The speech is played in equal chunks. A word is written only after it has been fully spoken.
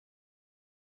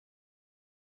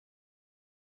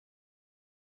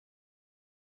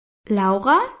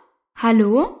Laura?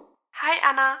 Hallo? Hi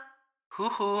Anna.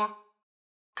 Huhu.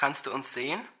 Kannst du uns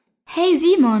sehen? Hey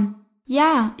Simon.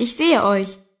 Ja, ich sehe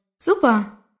euch.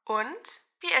 Super. Und?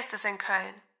 Wie ist es in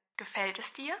Köln? Gefällt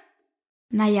es dir?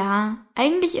 Naja,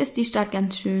 eigentlich ist die Stadt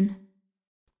ganz schön.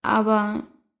 Aber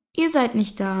ihr seid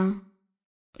nicht da.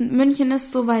 Und München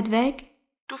ist so weit weg.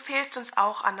 Du fehlst uns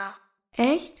auch, Anna.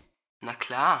 Echt? Na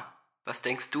klar. Was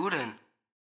denkst du denn?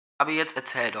 Aber jetzt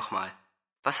erzähl doch mal.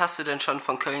 Was hast du denn schon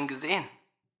von Köln gesehen?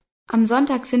 Am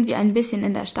Sonntag sind wir ein bisschen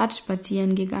in der Stadt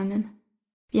spazieren gegangen.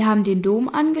 Wir haben den Dom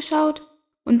angeschaut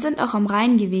und sind auch am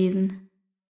Rhein gewesen.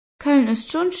 Köln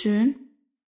ist schon schön.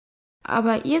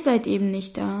 Aber ihr seid eben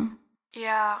nicht da.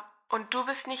 Ja, und du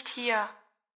bist nicht hier.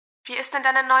 Wie ist denn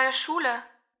deine neue Schule?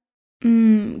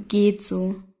 Geht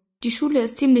so. Die Schule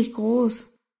ist ziemlich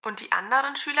groß. Und die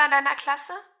anderen Schüler in deiner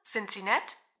Klasse? Sind sie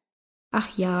nett? Ach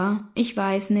ja, ich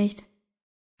weiß nicht.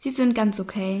 Sie sind ganz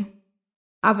okay.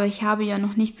 Aber ich habe ja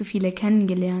noch nicht so viele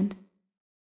kennengelernt.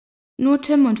 Nur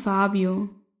Tim und Fabio.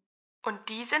 Und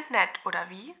die sind nett, oder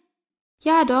wie?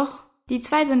 Ja doch, die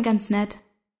zwei sind ganz nett.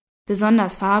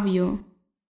 Besonders Fabio.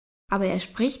 Aber er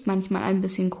spricht manchmal ein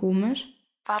bisschen komisch.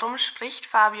 Warum spricht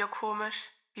Fabio komisch?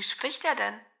 Wie spricht er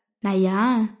denn?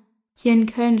 Naja, hier in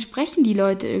Köln sprechen die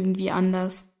Leute irgendwie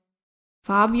anders.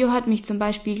 Fabio hat mich zum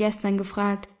Beispiel gestern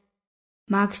gefragt,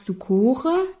 magst du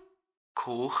Koche?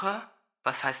 Koche?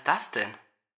 Was heißt das denn?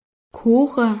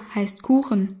 Koche heißt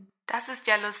Kuchen. Das ist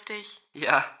ja lustig.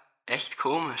 Ja, echt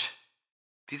komisch.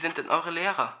 Wie sind denn eure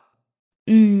Lehrer?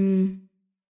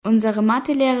 Unsere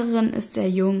Mathelehrerin ist sehr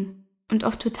jung und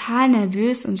oft total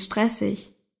nervös und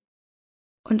stressig.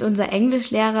 Und unser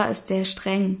Englischlehrer ist sehr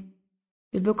streng.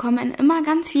 Wir bekommen immer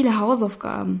ganz viele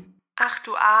Hausaufgaben. Ach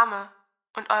du Arme.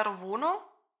 Und eure Wohnung?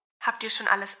 Habt ihr schon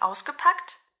alles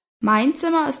ausgepackt? Mein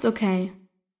Zimmer ist okay,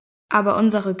 aber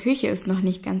unsere Küche ist noch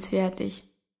nicht ganz fertig.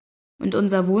 Und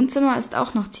unser Wohnzimmer ist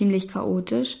auch noch ziemlich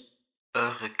chaotisch.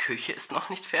 Eure Küche ist noch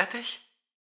nicht fertig?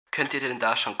 Könnt ihr denn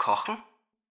da schon kochen?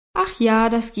 Ach ja,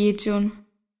 das geht schon.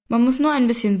 Man muss nur ein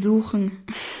bisschen suchen.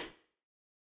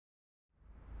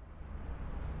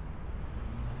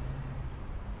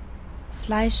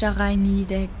 Fleischerei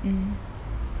Niedecken.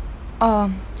 Oh,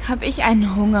 hab ich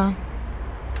einen Hunger.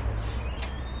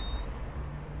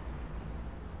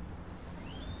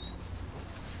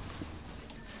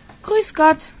 Grüß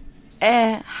Gott.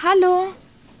 Hallo?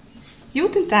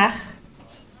 Guten Tag.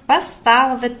 Was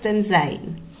darf es denn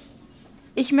sein?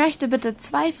 Ich möchte bitte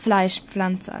 2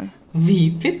 Fleischpflanzerl. Wie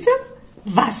bitte?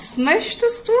 Was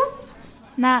möchtest du?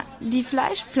 Na, die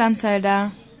Fleischpflanzerl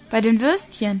da, bei den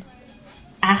Würstchen.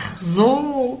 Ach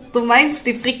so, du meinst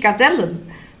die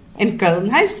Frikadellen. In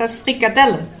Köln heißt das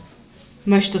Frikadelle.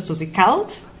 Möchtest du sie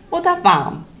kalt oder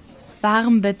warm?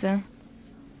 Warm bitte.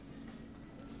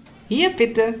 Hier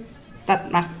bitte, das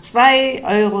macht 2,20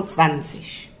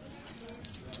 €.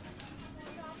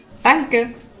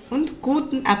 Danke und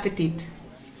guten Appetit.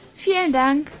 Vielen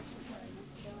Dank.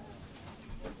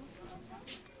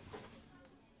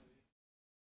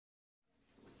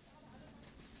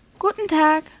 Guten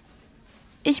Tag.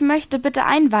 Ich möchte bitte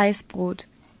ein Weißbrot.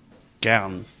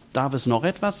 Gern. Darf es noch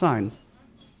etwas sein?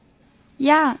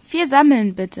 Ja, 4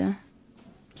 Semmeln bitte.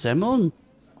 Semmeln?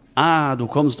 Ah, du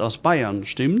kommst aus Bayern,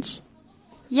 stimmt's?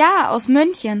 Ja, aus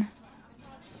München.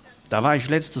 Da war ich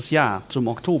letztes Jahr zum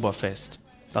Oktoberfest.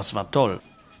 Das war toll.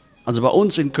 Also bei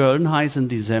uns in Köln heißen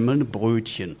die Semmeln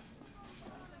Brötchen.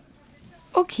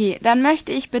 Okay, dann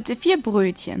möchte ich bitte 4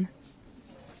 Brötchen.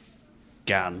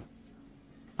 Gern.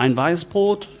 Ein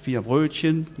Weißbrot, 4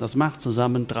 Brötchen, das macht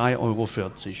zusammen 3,40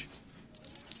 €.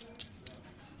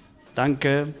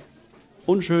 Danke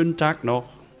und schönen Tag noch.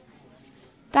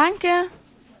 Danke.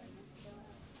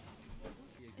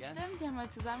 Stimmt, wir haben mal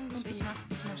zusammengespielt. Ich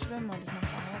mach schwimmen und ich mach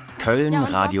Ballett. Köln Ja,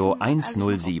 und Radio Boxen, also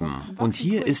 107. Boxen, Und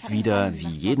hier Boxen, ist wieder, wie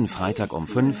jeden Freitag um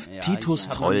 5, Titus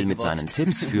Troll mit seinen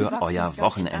Tipps für euer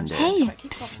Wochenende. Hey,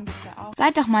 psst,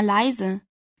 seid doch mal leise.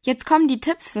 Jetzt kommen die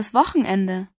Tipps fürs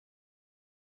Wochenende.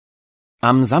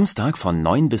 Am Samstag von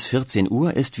 9 bis 14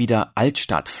 Uhr ist wieder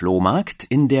Altstadt-Flohmarkt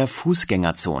in der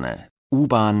Fußgängerzone,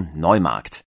 U-Bahn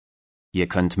Neumarkt. Ihr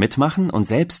könnt mitmachen und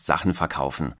selbst Sachen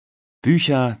verkaufen.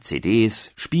 Bücher,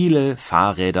 CDs, Spiele,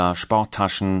 Fahrräder,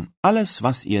 Sporttaschen, alles,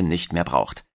 was ihr nicht mehr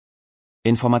braucht.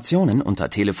 Informationen unter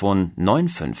Telefon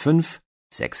 955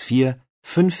 64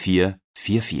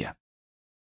 5444.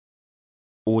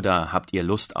 Oder habt ihr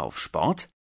Lust auf Sport?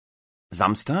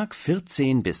 Samstag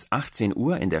 14 bis 18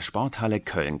 Uhr in der Sporthalle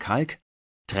Köln-Kalk,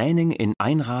 Training in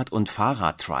Einrad- und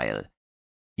Fahrradtrial.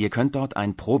 Ihr könnt dort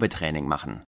ein Probetraining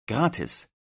machen, gratis.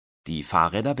 Die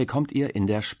Fahrräder bekommt ihr in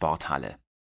der Sporthalle.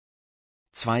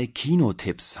 2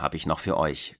 Kinotipps habe ich noch für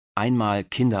euch. einmal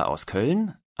Kinder aus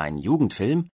Köln, ein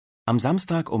Jugendfilm, am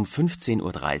Samstag um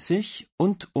 15:30 Uhr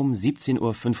und um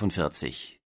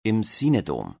 17:45 Uhr im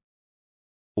Cinedom.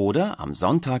 Oder am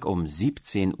Sonntag um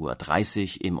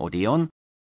 17:30 Uhr im Odeon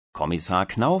Kommissar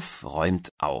Knauf räumt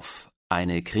auf,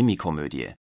 eine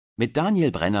Krimikomödie mit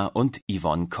Daniel Brenner und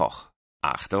Yvonne Koch.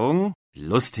 Achtung,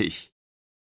 lustig!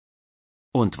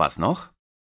 Und was noch?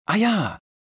 Ah ja,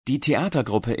 die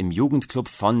Theatergruppe im Jugendclub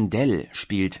von Dell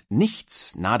spielt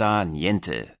Nichts, Nada,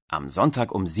 Niente am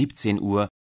Sonntag um 17 Uhr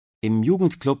im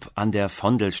Jugendclub an der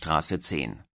Vondelstraße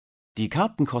 10. Die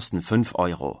Karten kosten 5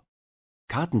 Euro.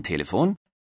 Kartentelefon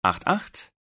 88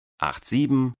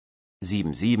 87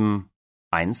 77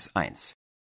 11.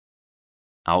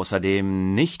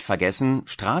 Außerdem nicht vergessen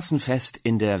Straßenfest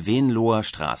in der Venloer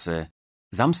Straße,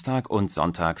 Samstag und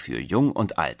Sonntag für Jung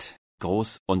und Alt,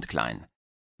 Groß und Klein.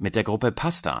 Mit der Gruppe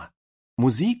Pasta.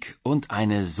 Musik und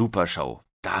eine Supershow.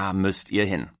 Da müsst ihr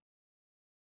hin.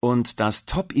 Und das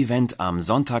Top-Event am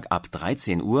Sonntag ab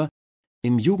 13 Uhr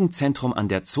im Jugendzentrum an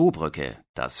der Zoobrücke,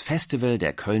 das Festival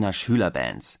der Kölner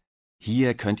Schülerbands.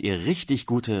 Hier könnt ihr richtig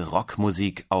gute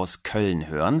Rockmusik aus Köln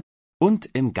hören und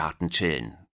im Garten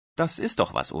chillen. Das ist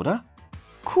doch was, oder?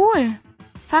 Cool.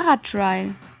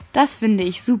 Fahrradtrial. Das finde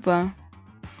ich super.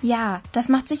 Ja, das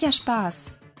macht sicher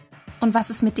Spaß. Und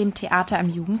was ist mit dem Theater im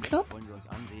Jugendclub?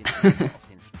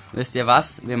 Wisst ihr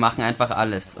was? Wir machen einfach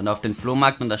alles. Und auf den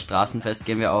Flohmarkt und das Straßenfest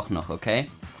gehen wir auch noch, okay?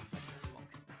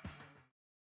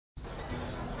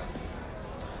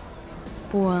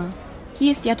 Boah,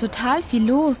 hier ist ja total viel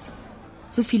los.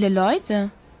 So viele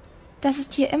Leute. Das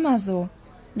ist hier immer so.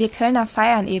 Wir Kölner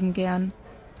feiern eben gern.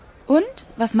 Und,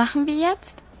 was machen wir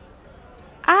jetzt?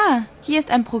 Ah, hier ist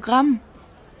ein Programm.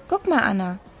 Guck mal,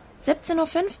 Anna.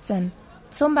 17:15 Uhr.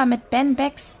 Zumba mit Ben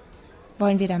Becks.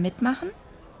 Wollen wir da mitmachen?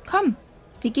 Komm,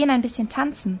 wir gehen ein bisschen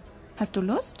tanzen. Hast du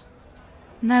Lust?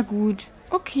 Na gut,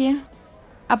 okay.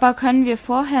 Aber können wir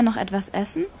vorher noch etwas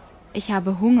essen? Ich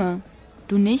habe Hunger.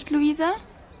 Du nicht, Luisa?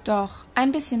 Doch,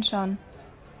 ein bisschen schon.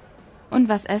 Und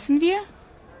was essen wir?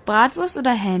 Bratwurst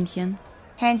oder Hähnchen?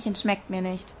 Hähnchen schmeckt mir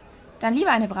nicht. Dann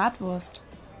lieber eine Bratwurst.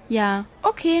 Ja,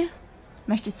 okay.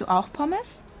 Möchtest du auch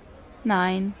Pommes?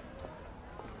 Nein.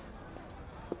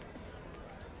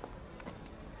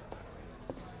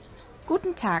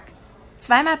 Guten Tag.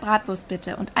 2-mal Bratwurst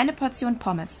bitte und eine Portion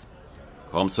Pommes.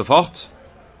 Kommt sofort.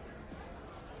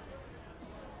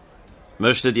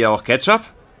 Möchtet ihr auch Ketchup?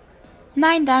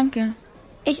 Nein, danke.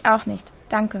 Ich auch nicht,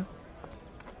 danke.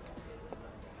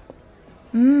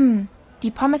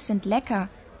 Die Pommes sind lecker.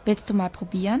 Willst du mal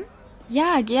probieren?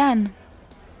 Ja, gern.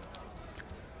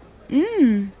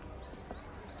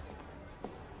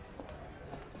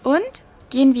 Und?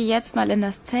 Gehen wir jetzt mal in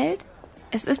das Zelt?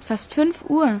 Es ist fast 5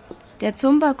 Uhr. Der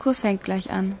Zumba-Kurs fängt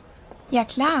gleich an. Ja,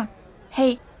 klar.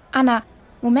 Hey, Anna,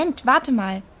 Moment, warte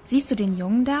mal. Siehst du den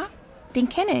Jungen da? Den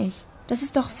kenne ich. Das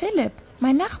ist doch Philipp,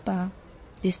 mein Nachbar.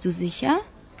 Bist du sicher?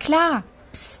 Klar.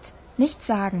 Psst, nichts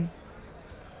sagen.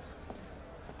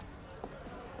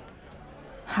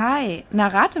 Hi, na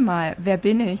rate mal, wer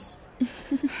bin ich?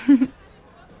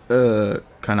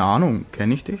 Keine Ahnung,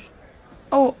 kenne ich dich?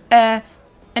 Oh,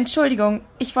 Entschuldigung,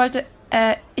 ich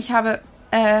habe,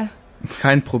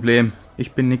 Kein Problem,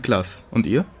 ich bin Niklas. Und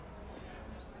ihr?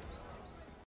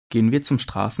 Gehen wir zum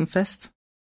Straßenfest?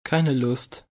 Keine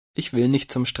Lust. Ich will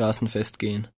nicht zum Straßenfest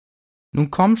gehen. Nun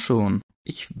komm schon.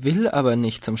 Ich will aber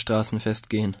nicht zum Straßenfest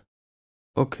gehen.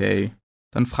 Okay,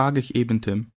 dann frage ich eben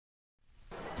Tim.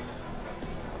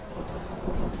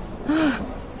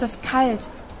 ist das kalt.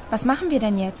 Was machen wir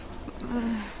denn jetzt?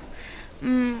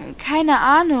 Keine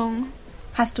Ahnung.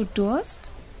 Hast du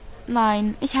Durst?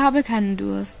 Nein, ich habe keinen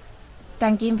Durst.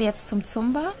 Dann gehen wir jetzt zum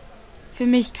Zumba? Für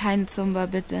mich kein Zumba,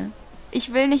 bitte.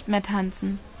 Ich will nicht mehr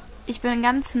tanzen. Ich bin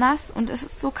ganz nass und es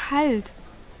ist so kalt.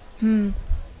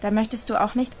 Da möchtest du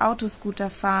auch nicht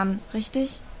Autoscooter fahren,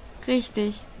 richtig?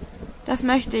 Richtig. Das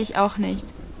möchte ich auch nicht.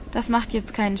 Das macht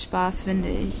jetzt keinen Spaß, finde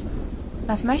ich.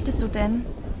 Was möchtest du denn?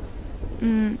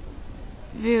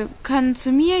 Wir können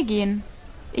zu mir gehen.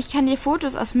 Ich kann dir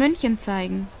Fotos aus München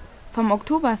zeigen. Vom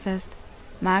Oktoberfest.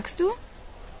 Magst du?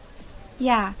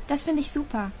 Ja, das finde ich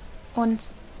super. Und,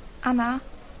 Anna?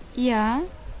 Ja?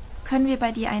 Können wir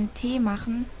bei dir einen Tee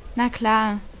machen? Na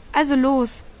klar. Also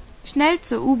los. Schnell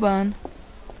zur U-Bahn.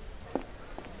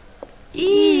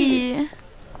 Ih.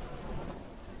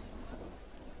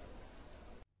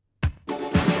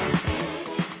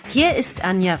 Hier ist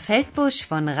Anja Feldbusch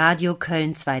von Radio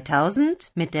Köln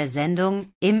 2000 mit der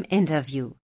Sendung Im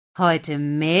Interview. Heute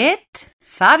mit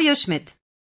Fabio Schmidt.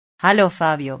 Hallo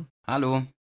Fabio. Hallo.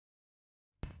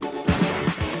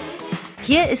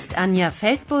 Hier ist Anja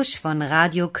Feldbusch von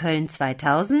Radio Köln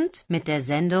 2000 mit der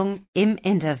Sendung Im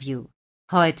Interview.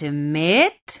 Heute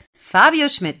mit Fabio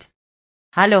Schmidt.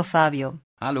 Hallo Fabio.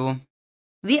 Hallo.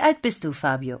 Wie alt bist du,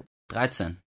 Fabio?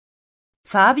 13.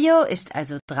 Fabio ist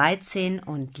also 13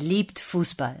 und liebt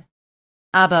Fußball.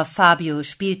 Aber Fabio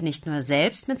spielt nicht nur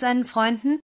selbst mit seinen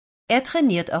Freunden, er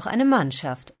trainiert auch eine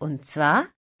Mannschaft, und zwar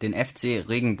Den FC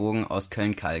Regenbogen aus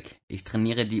Köln-Kalk. Ich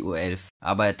trainiere die U11,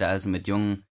 arbeite also mit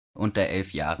Jungen unter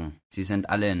 11 Jahren. Sie sind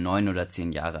alle 9 oder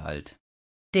 10 Jahre alt.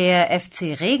 der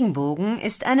FC Regenbogen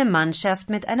ist eine Mannschaft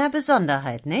mit einer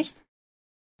Besonderheit, nicht?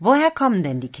 Woher kommen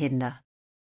denn die Kinder?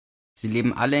 Sie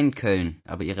leben alle in Köln,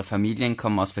 aber ihre Familien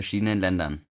kommen aus verschiedenen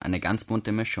Ländern. Eine ganz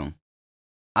bunte Mischung.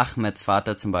 Ahmeds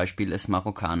Vater zum Beispiel ist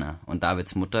Marokkaner und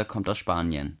Davids Mutter kommt aus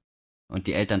Spanien. Und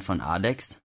die Eltern von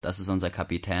Alex, das ist unser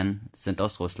Kapitän, sind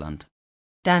aus Russland.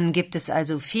 Dann gibt es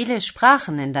also viele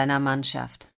Sprachen in deiner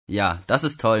Mannschaft. Ja, das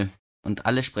ist toll. Und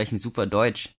alle sprechen super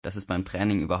Deutsch. Das ist beim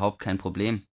Training überhaupt kein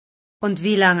Problem. Und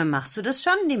wie lange machst du das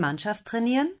schon, die Mannschaft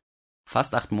trainieren?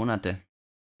 Fast 8 Monate.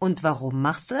 Und warum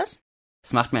machst du es?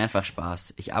 Es macht mir einfach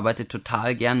Spaß. Ich arbeite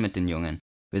total gern mit den Jungen.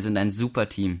 Wir sind ein super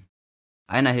Team.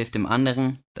 Einer hilft dem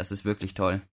anderen, das ist wirklich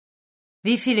toll.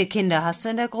 Wie viele Kinder hast du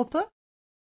in der Gruppe?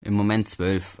 Im Moment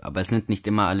 12, aber es sind nicht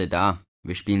immer alle da.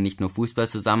 Wir spielen nicht nur Fußball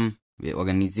zusammen, wir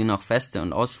organisieren auch Feste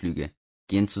und Ausflüge,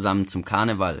 gehen zusammen zum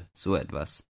Karneval, so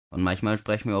etwas. Und manchmal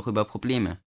sprechen wir auch über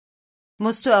Probleme.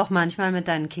 Musst du auch manchmal mit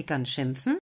deinen Kickern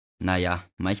schimpfen? Naja,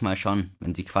 manchmal schon,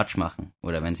 wenn sie Quatsch machen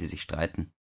oder wenn sie sich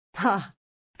streiten. Ha,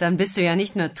 dann bist du ja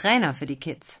nicht nur Trainer für die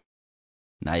Kids.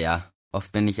 Naja,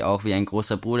 oft bin ich auch wie ein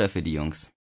großer Bruder für die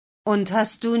Jungs. Und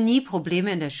hast du nie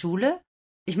Probleme in der Schule?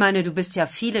 Ich meine, du bist ja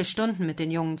viele Stunden mit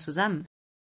den Jungen zusammen.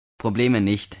 Probleme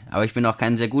nicht, aber ich bin auch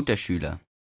kein sehr guter Schüler.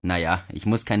 Naja, ich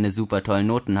muss keine super tollen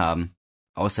Noten haben.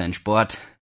 Außer in Sport.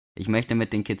 Ich möchte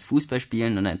mit den Kids Fußball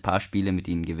spielen und ein paar Spiele mit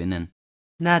ihnen gewinnen.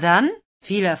 Na dann,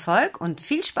 viel Erfolg und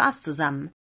viel Spaß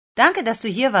zusammen. Danke, dass du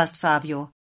hier warst, Fabio.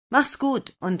 Mach's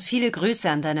gut und viele Grüße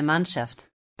an deine Mannschaft.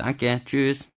 Danke,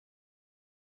 tschüss.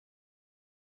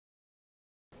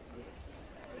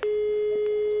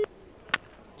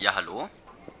 Ja, hallo?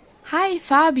 Hi,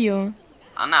 Fabio.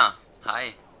 Anna,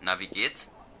 hi. Na, wie geht's?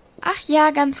 Ach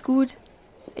ja, ganz gut.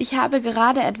 Ich habe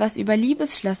gerade etwas über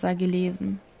Liebesschlösser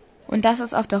gelesen. Und dass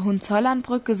es auf der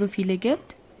Hohenzollernbrücke so viele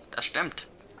gibt? Das stimmt.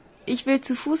 Ich will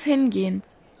zu Fuß hingehen,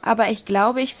 aber ich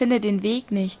glaube, ich finde den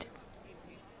Weg nicht.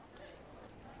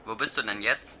 Wo bist du denn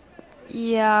jetzt?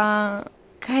 Ja,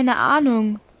 keine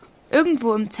Ahnung.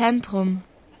 Irgendwo im Zentrum.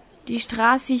 Die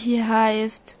Straße hier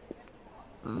heißt...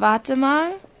 Warte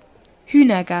mal.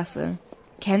 Hühnergasse.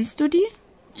 Kennst du die?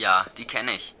 Ja, die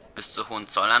kenne ich. Bis zur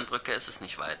Hohenzollernbrücke ist es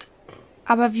nicht weit.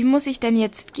 Aber wie muss ich denn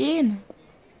jetzt gehen?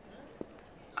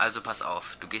 Also pass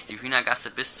auf, du gehst die Hühnergasse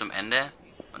bis zum Ende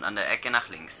und an der Ecke nach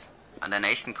links. An der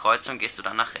nächsten Kreuzung gehst du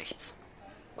dann nach rechts.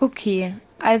 Okay,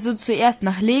 also zuerst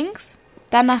nach links,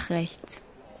 dann nach rechts.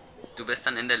 Du bist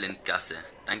dann in der Lindgasse.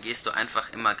 Dann gehst du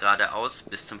einfach immer geradeaus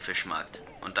bis zum Fischmarkt.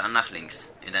 Und dann nach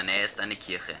links. In der Nähe ist eine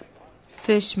Kirche.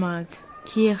 Fischmarkt,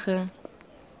 Kirche.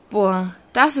 Boah,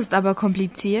 das ist aber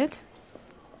kompliziert.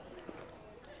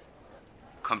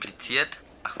 Kompliziert?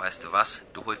 Ach, weißt du was?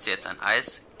 Du holst dir jetzt ein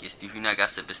Eis, gehst die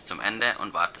Hühnergasse bis zum Ende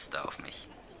und wartest da auf mich.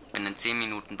 Ich bin in 10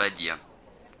 Minuten bei dir.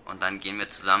 Und dann gehen wir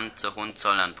zusammen zur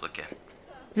Hohenzollernbrücke.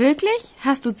 Wirklich?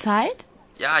 Hast du Zeit?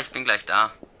 Ja, ich bin gleich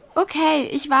da. Okay,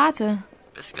 ich warte.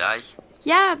 Bis gleich.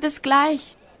 Ja, bis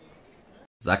gleich.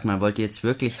 Sag mal, wollt ihr jetzt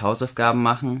wirklich Hausaufgaben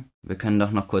machen? Wir können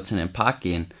doch noch kurz in den Park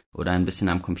gehen oder ein bisschen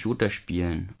am Computer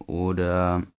spielen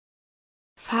oder...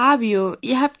 Fabio,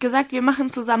 ihr habt gesagt, wir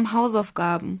machen zusammen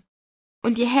Hausaufgaben.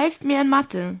 Und ihr helft mir in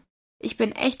Mathe. Ich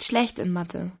bin echt schlecht in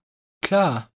Mathe.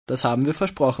 Klar, das haben wir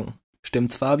versprochen.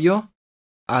 Stimmt's, Fabio?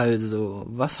 Also,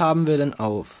 was haben wir denn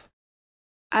auf?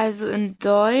 Also in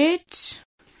Deutsch...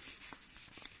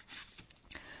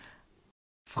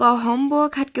 Frau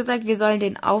Homburg hat gesagt, wir sollen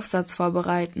den Aufsatz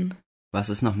vorbereiten. Was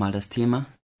ist nochmal das Thema?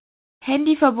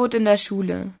 Handyverbot in der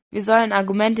Schule. Wir sollen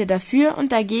Argumente dafür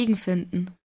und dagegen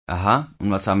finden. Aha,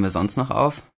 und was haben wir sonst noch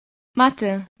auf?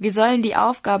 Mathe. Wir sollen die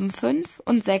Aufgaben 5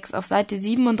 und 6 auf Seite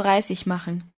 37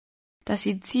 machen. Das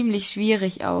sieht ziemlich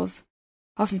schwierig aus.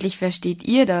 Hoffentlich versteht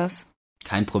ihr das.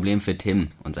 Kein Problem für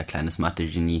Tim, unser kleines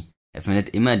Mathe-Genie. Er findet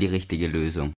immer die richtige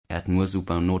Lösung. Er hat nur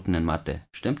super Noten in Mathe.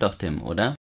 Stimmt doch, Tim,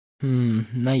 oder?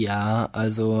 Naja,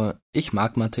 also ich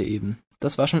mag Mathe eben.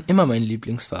 Das war schon immer mein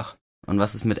Lieblingsfach. Und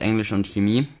was ist mit Englisch und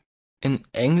Chemie? In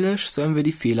Englisch sollen wir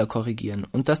die Fehler korrigieren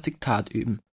und das Diktat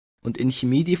üben. Und in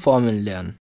Chemie die Formeln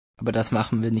lernen. Aber das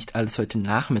machen wir nicht alles heute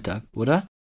Nachmittag, oder?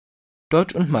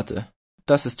 Deutsch und Mathe.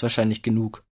 Das ist wahrscheinlich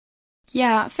genug.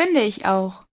 Ja, finde ich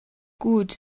auch.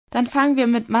 Gut, dann fangen wir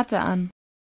mit Mathe an.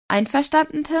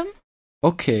 Einverstanden, Tim?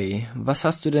 Okay, was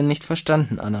hast du denn nicht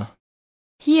verstanden, Anna?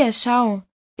 Hier, schau.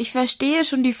 Ich verstehe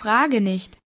schon die Frage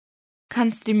nicht.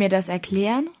 Kannst du mir das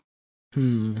erklären?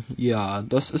 Ja,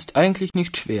 das ist eigentlich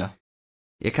nicht schwer.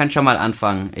 Ihr könnt schon mal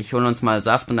anfangen. Ich hol uns mal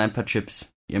Saft und ein paar Chips.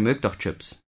 Ihr mögt doch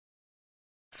Chips.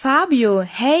 Fabio,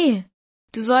 hey,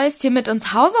 du sollst hier mit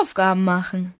uns Hausaufgaben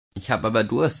machen. Ich hab aber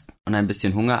Durst und ein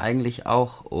bisschen Hunger eigentlich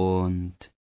auch und...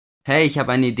 Hey, ich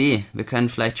habe eine Idee. Wir können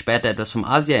vielleicht später etwas vom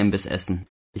Asia-Imbiss essen.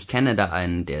 Ich kenne da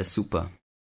einen, der ist super.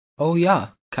 Oh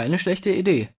ja, keine schlechte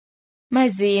Idee. Mal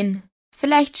sehen.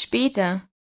 Vielleicht später.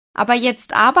 Aber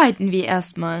jetzt arbeiten wir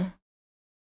erstmal.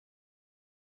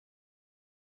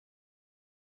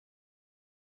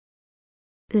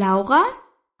 Laura?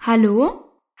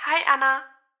 Hallo? Hi, Anna.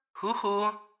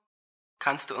 Huhu.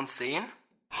 Kannst du uns sehen?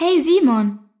 Hey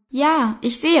Simon. Ja,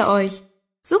 ich sehe euch.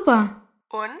 Super.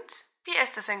 Und? Wie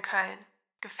ist es in Köln?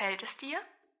 Gefällt es dir?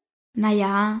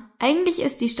 Naja, eigentlich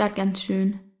ist die Stadt ganz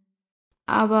schön.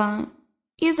 Aber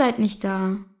ihr seid nicht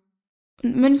da.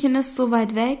 Und München ist so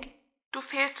weit weg. Du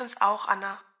fehlst uns auch,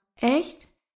 Anna. Echt?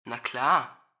 Na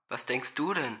klar, was denkst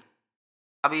du denn?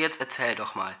 Aber jetzt erzähl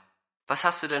doch mal. Was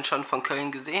hast du denn schon von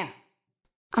Köln gesehen?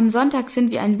 Am Sonntag sind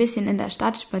wir ein bisschen in der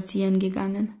Stadt spazieren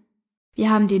gegangen.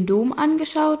 Wir haben den Dom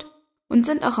angeschaut und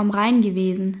sind auch am Rhein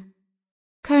gewesen.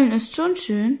 Köln ist schon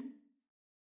schön.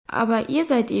 Aber ihr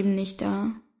seid eben nicht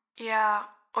da. Ja,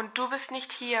 und du bist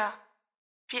nicht hier.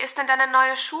 Wie ist denn deine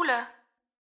neue Schule?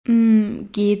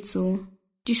 Geht so.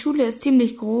 Die Schule ist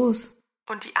ziemlich groß.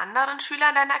 Und die anderen Schüler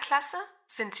in deiner Klasse?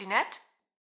 Sind sie nett?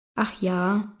 Ach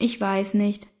ja, ich weiß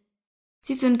nicht.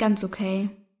 Sie sind ganz okay.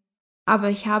 Aber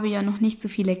ich habe ja noch nicht so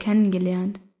viele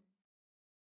kennengelernt.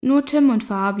 Nur Tim und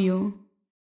Fabio.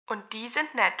 Und die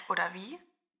sind nett, oder wie?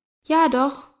 Ja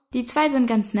doch, die zwei sind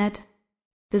ganz nett.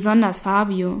 Besonders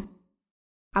Fabio.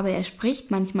 Aber er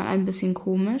spricht manchmal ein bisschen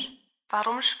komisch.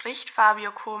 Warum spricht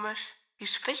Fabio komisch? Wie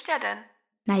spricht er denn?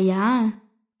 Naja,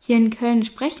 hier in Köln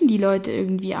sprechen die Leute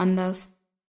irgendwie anders.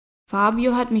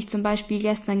 Fabio hat mich zum Beispiel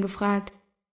gestern gefragt,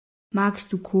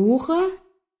 magst du Koche?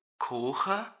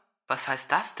 Koche? Was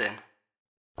heißt das denn?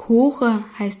 Koche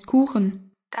heißt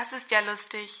Kuchen. Das ist ja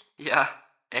lustig. Ja,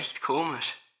 echt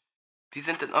komisch. Wie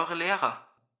sind denn eure Lehrer?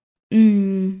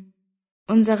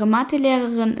 Unsere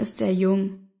Mathelehrerin ist sehr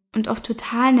jung und oft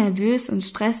total nervös und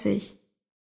stressig.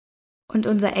 Und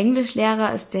unser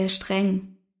Englischlehrer ist sehr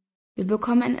streng. Wir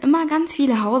bekommen immer ganz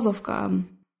viele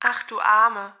Hausaufgaben. Ach du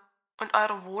Arme. Und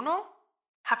eure Wohnung?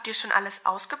 Habt ihr schon alles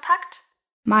ausgepackt?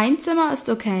 Mein Zimmer ist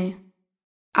okay.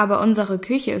 Aber unsere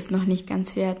Küche ist noch nicht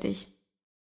ganz fertig.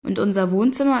 Und unser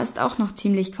Wohnzimmer ist auch noch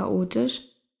ziemlich chaotisch.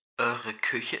 Eure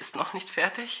Küche ist noch nicht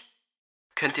fertig?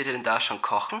 Könnt ihr denn da schon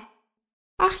kochen?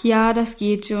 Ach ja, das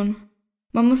geht schon.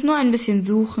 Man muss nur ein bisschen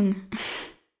suchen.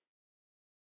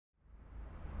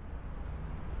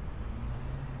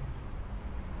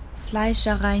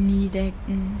 Fleischerei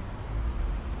Niedecken.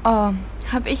 Oh,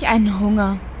 hab ich einen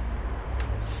Hunger.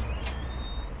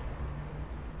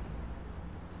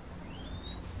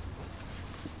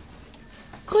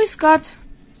 Grüß Gott.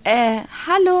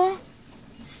 Hallo?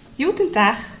 Guten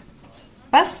Tag.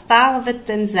 Was darf es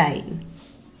denn sein?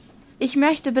 Ich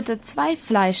möchte bitte 2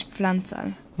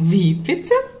 Fleischpflanzerl. Wie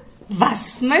bitte?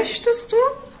 Was möchtest du?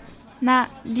 Na,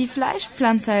 die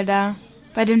Fleischpflanzerl da,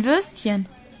 bei den Würstchen.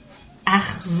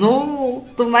 Ach so,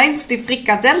 du meinst die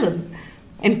Frikadellen.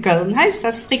 In Köln heißt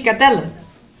das Frikadelle.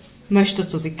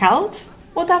 Möchtest du sie kalt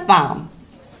oder warm?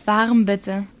 Warm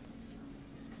bitte.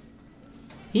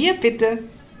 Hier bitte,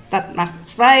 das macht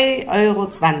 2,20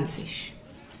 €.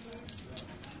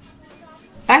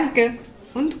 Danke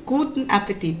und guten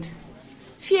Appetit.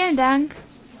 Vielen Dank.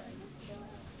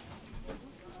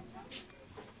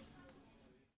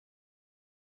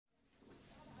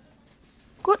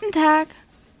 Guten Tag.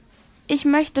 Ich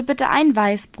möchte bitte ein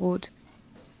Weißbrot.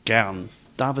 Gern.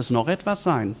 Darf es noch etwas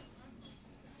sein?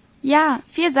 Ja,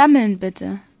 4 Semmeln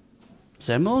bitte.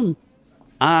 Semmeln?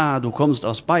 Ah, du kommst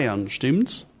aus Bayern,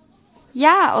 stimmt's?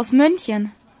 Ja, aus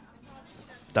München.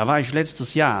 Da war ich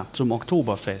letztes Jahr zum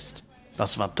Oktoberfest.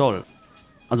 Das war toll.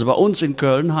 Also bei uns in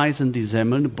Köln heißen die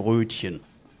Semmeln Brötchen.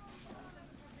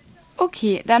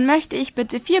 Okay, dann möchte ich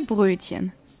bitte 4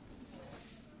 Brötchen.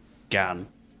 Gern.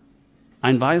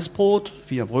 Ein Weißbrot,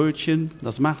 4 Brötchen,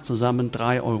 das macht zusammen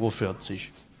 3,40 €.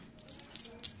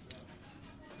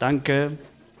 Danke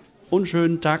und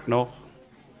schönen Tag noch.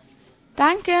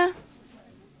 Danke.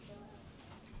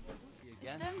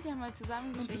 Stimmt, wir haben mal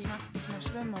zusammen Und gespielt. ich mach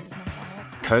Schwimmen und ich mach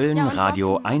Ballett. Köln Ja, und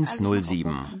Radio Boxen, also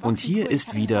 107. Boxen, Und hier cool, ist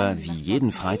kann ich wieder, sagen. wie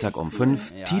jeden Freitag um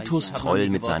 5, Ja, Titus ich hab Troll noch nie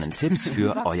mit seinen geboxt. Tipps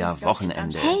für euer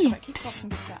Wochenende. Hey, Kickboxen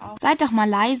gibt's ja auch. Seid doch mal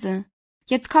leise.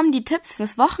 Jetzt kommen die Tipps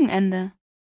fürs Wochenende.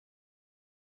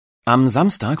 Am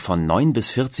Samstag von 9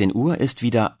 bis 14 Uhr ist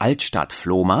wieder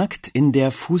Altstadt-Flohmarkt in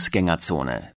der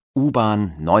Fußgängerzone,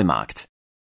 U-Bahn Neumarkt.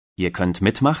 Ihr könnt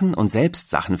mitmachen und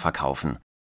selbst Sachen verkaufen.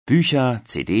 Bücher,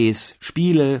 CDs,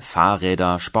 Spiele,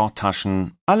 Fahrräder,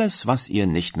 Sporttaschen, alles, was ihr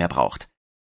nicht mehr braucht.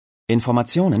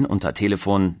 Informationen unter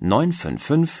Telefon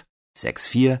 955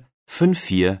 64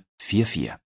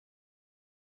 5444.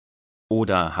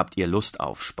 Oder habt ihr Lust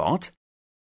auf Sport?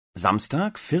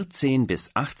 Samstag 14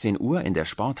 bis 18 Uhr in der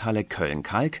Sporthalle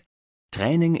Köln-Kalk,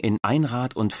 Training in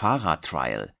Einrad- und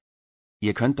Fahrrad-Trial.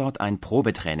 Ihr könnt dort ein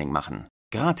Probetraining machen,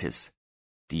 gratis.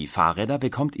 Die Fahrräder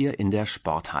bekommt ihr in der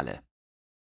Sporthalle.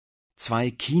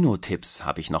 2 Kinotipps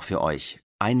habe ich noch für euch.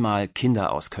 Einmal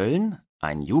Kinder aus Köln,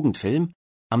 ein Jugendfilm,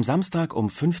 am Samstag um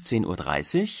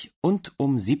 15:30 Uhr und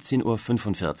um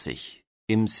 17:45 Uhr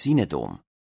im Cinedom.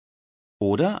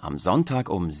 Oder am Sonntag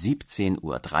um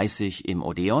 17:30 Uhr im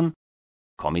Odeon,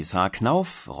 Kommissar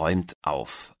Knauf räumt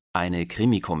auf, eine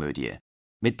Krimikomödie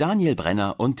mit Daniel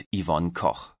Brenner und Yvonne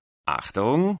Koch.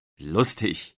 Achtung,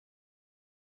 lustig!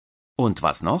 Und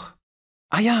was noch?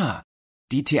 Ah ja,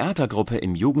 die Theatergruppe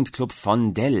im Jugendclub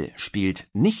von Dell spielt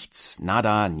Nichts,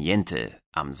 Nada, Niente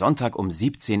am Sonntag um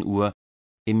 17 Uhr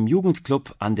im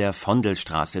Jugendclub an der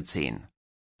Vondelstraße 10.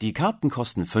 Die Karten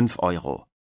kosten 5 €.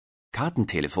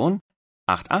 Kartentelefon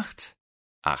 88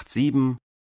 87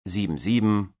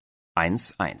 77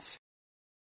 11.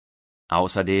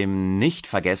 Außerdem nicht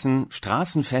vergessen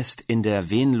Straßenfest in der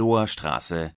Venloer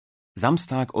Straße,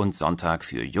 Samstag und Sonntag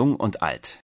für Jung und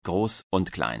Alt, Groß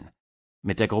und Klein.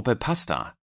 Mit der Gruppe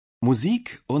Pasta.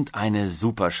 Musik und eine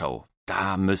Supershow.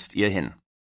 Da müsst ihr hin.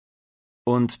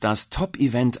 Und das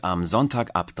Top-Event am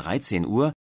Sonntag ab 13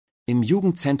 Uhr im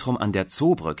Jugendzentrum an der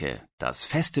Zoobrücke, das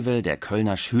Festival der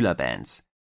Kölner Schülerbands.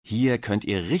 Hier könnt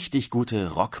ihr richtig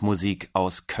gute Rockmusik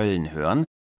aus Köln hören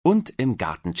und im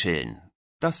Garten chillen.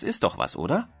 Das ist doch was,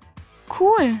 oder?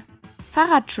 Cool.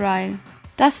 Fahrradtrial.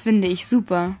 Das finde ich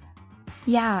super.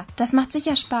 Ja, das macht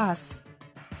sicher Spaß.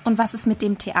 Und was ist mit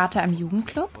dem Theater im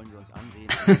Jugendclub?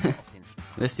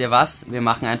 Wisst ihr was? Wir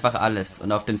machen einfach alles.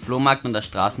 Und auf den Flohmarkt und das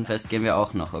Straßenfest gehen wir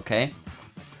auch noch, okay?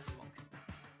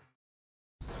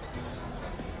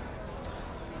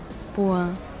 Boah,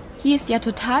 hier ist ja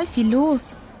total viel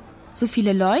los. So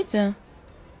viele Leute.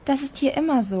 Das ist hier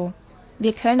immer so.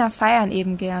 Wir Kölner feiern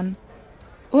eben gern.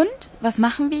 Und, was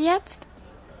machen wir jetzt?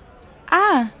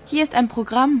 Ah, hier ist ein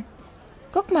Programm.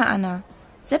 Guck mal, Anna.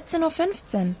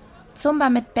 17:15 Uhr. Zumba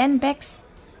mit Ben Becks.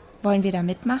 Wollen wir da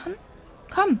mitmachen?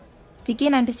 Komm, wir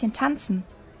gehen ein bisschen tanzen.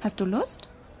 Hast du Lust?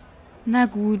 Na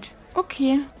gut,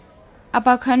 okay.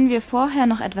 Aber können wir vorher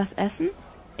noch etwas essen?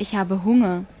 Ich habe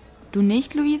Hunger. Du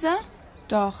nicht, Luisa?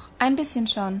 Doch, ein bisschen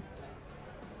schon.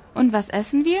 Und was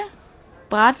essen wir?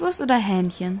 Bratwurst oder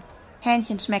Hähnchen?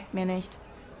 Hähnchen schmeckt mir nicht.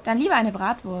 Dann lieber eine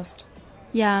Bratwurst.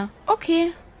 Ja,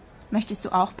 okay. Möchtest du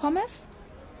auch Pommes?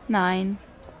 Nein.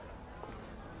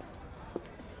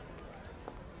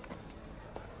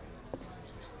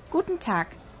 Guten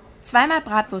Tag. 2-mal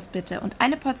Bratwurst bitte und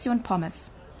eine Portion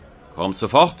Pommes. Kommt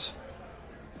sofort.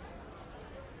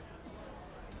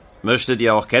 Möchtet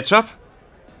ihr auch Ketchup?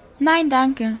 Nein,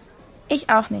 danke. Ich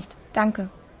auch nicht, danke.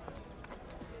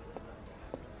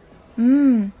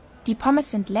 Die Pommes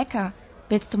sind lecker.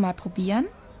 Willst du mal probieren?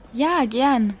 Ja,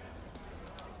 gern.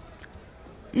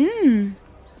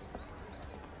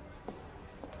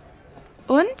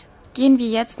 Und? Gehen wir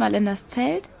jetzt mal in das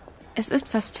Zelt? Es ist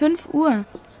fast 5 Uhr.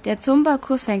 Der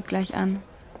Zumba-Kurs fängt gleich an.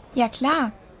 Ja,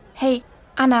 klar. Hey,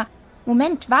 Anna,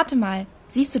 Moment, warte mal.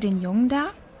 Siehst du den Jungen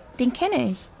da? Den kenne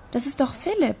ich. Das ist doch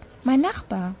Philipp, mein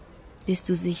Nachbar. Bist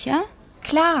du sicher?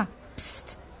 Klar.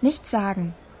 Psst, nichts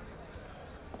sagen.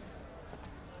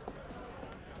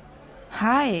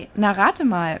 Hi, na rate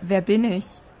mal, wer bin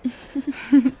ich?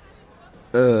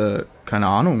 Keine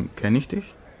Ahnung, kenne ich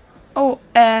dich? Oh,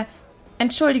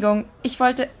 Entschuldigung, ich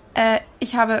wollte,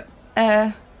 ich habe,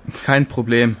 Kein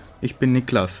Problem, ich bin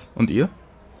Niklas. Und ihr?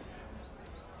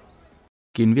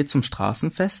 Gehen wir zum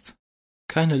Straßenfest?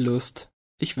 Keine Lust.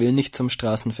 Ich will nicht zum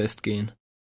Straßenfest gehen.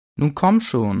 Nun komm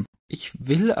schon. Ich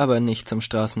will aber nicht zum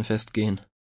Straßenfest gehen.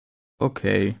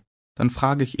 Okay, dann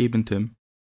frage ich eben Tim.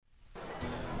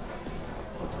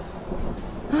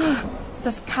 ist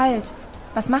das kalt.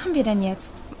 Was machen wir denn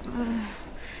jetzt?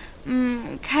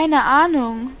 Keine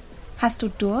Ahnung. Hast du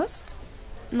Durst?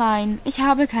 Nein, ich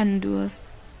habe keinen Durst.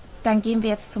 Dann gehen wir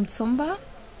jetzt zum Zumba?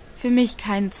 Für mich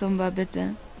kein Zumba,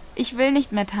 bitte. Ich will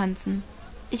nicht mehr tanzen.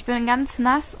 Ich bin ganz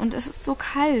nass und es ist so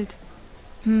kalt.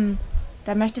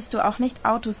 Da möchtest du auch nicht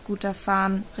Autoscooter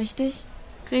fahren, richtig?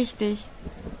 Richtig.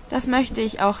 Das möchte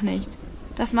ich auch nicht.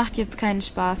 Das macht jetzt keinen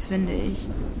Spaß, finde ich.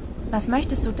 Was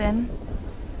möchtest du denn?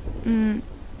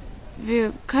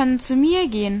 Wir können zu mir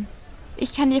gehen.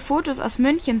 Ich kann dir Fotos aus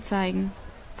München zeigen.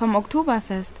 Vom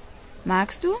Oktoberfest.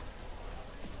 Magst du?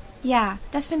 Ja,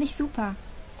 das finde ich super.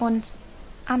 Und,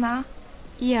 Anna?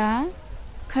 Ja?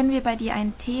 Können wir bei dir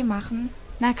einen Tee machen?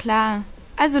 Na klar.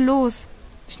 Also los.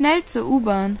 Schnell zur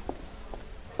U-Bahn.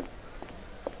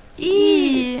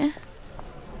 Ih.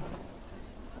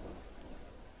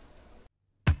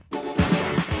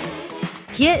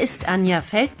 Hier ist Anja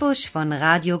Feldbusch von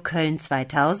Radio Köln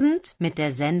 2000 mit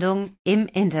der Sendung Im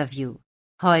Interview.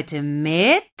 Heute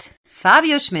mit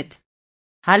Fabio Schmidt.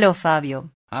 Hallo Fabio.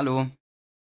 Hallo.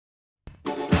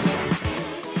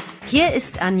 Hier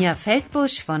ist Anja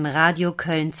Feldbusch von Radio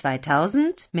Köln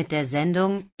 2000 mit der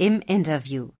Sendung Im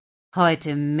Interview.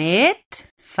 Heute mit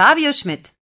Fabio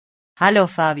Schmidt. Hallo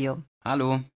Fabio.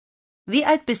 Hallo. Wie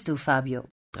alt bist du, Fabio?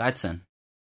 13.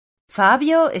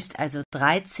 Fabio ist also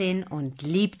 13 und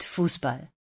liebt Fußball.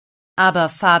 Aber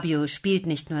Fabio spielt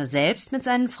nicht nur selbst mit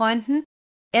seinen Freunden,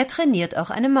 er trainiert auch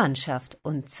eine Mannschaft,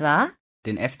 und zwar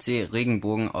Den FC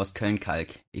Regenbogen aus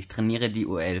Köln-Kalk. Ich trainiere die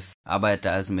U11,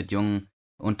 arbeite also mit Jungen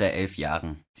unter 11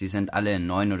 Jahren. Sie sind alle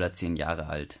 9 oder 10 Jahre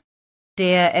alt.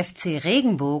 der FC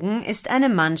Regenbogen ist eine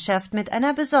Mannschaft mit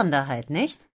einer Besonderheit,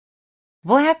 nicht?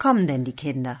 Woher kommen denn die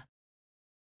Kinder?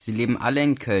 Sie leben alle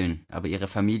in Köln, aber ihre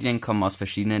Familien kommen aus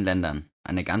verschiedenen Ländern.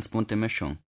 Eine ganz bunte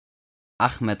Mischung.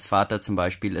 Ahmeds Vater zum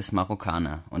Beispiel ist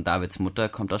Marokkaner und Davids Mutter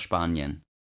kommt aus Spanien.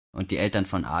 Und die Eltern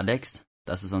von Alex,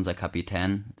 das ist unser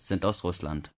Kapitän, sind aus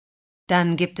Russland.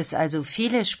 Dann gibt es also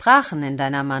viele Sprachen in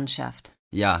deiner Mannschaft.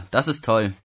 Ja, das ist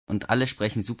toll. Und alle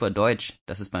sprechen super Deutsch.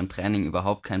 Das ist beim Training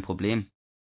überhaupt kein Problem.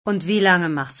 Und wie lange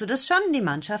machst du das schon, die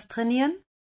Mannschaft trainieren?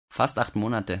 Fast 8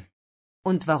 Monate.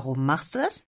 Und warum machst du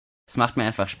es? Es macht mir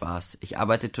einfach Spaß. Ich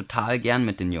arbeite total gern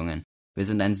mit den Jungen. Wir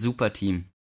sind ein super Team.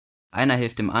 Einer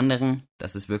hilft dem anderen,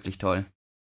 das ist wirklich toll.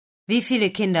 Wie viele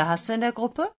Kinder hast du in der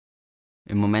Gruppe?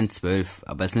 Im Moment 12,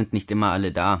 aber es sind nicht immer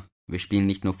alle da. Wir spielen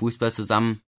nicht nur Fußball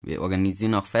zusammen, wir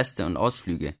organisieren auch Feste und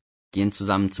Ausflüge, gehen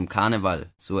zusammen zum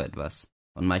Karneval, so etwas.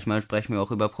 Und manchmal sprechen wir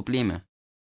auch über Probleme.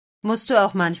 Musst du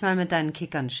auch manchmal mit deinen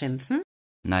Kickern schimpfen?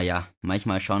 Naja,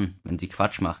 manchmal schon, wenn sie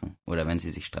Quatsch machen oder wenn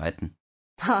sie sich streiten.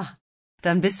 Ha,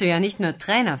 dann bist du ja nicht nur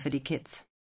Trainer für die Kids.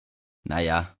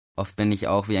 Naja, oft bin ich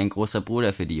auch wie ein großer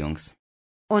Bruder für die Jungs.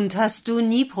 Und hast du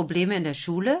nie Probleme in der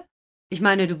Schule? Ich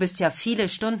meine, du bist ja viele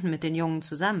Stunden mit den Jungen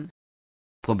zusammen.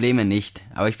 Probleme nicht,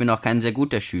 aber ich bin auch kein sehr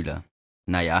guter Schüler.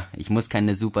 Naja, ich muss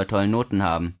keine super tollen Noten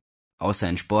haben. Außer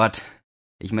in Sport.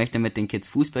 Ich möchte mit den Kids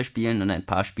Fußball spielen und ein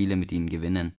paar Spiele mit ihnen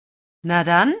gewinnen. Na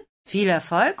dann, viel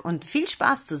Erfolg und viel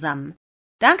Spaß zusammen.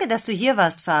 Danke, dass du hier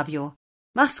warst, Fabio.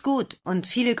 Mach's gut und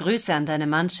viele Grüße an deine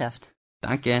Mannschaft.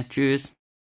 Danke, tschüss.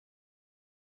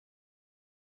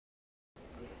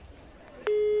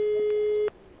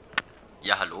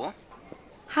 Ja, hallo?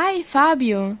 Hi,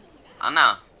 Fabio.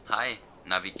 Anna, hi.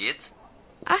 Na, wie geht's?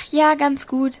 Ach ja, ganz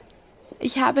gut.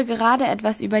 Ich habe gerade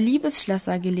etwas über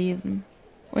Liebesschlösser gelesen.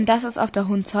 Und dass es auf der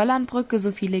Hohenzollernbrücke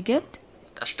so viele gibt?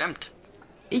 Das stimmt.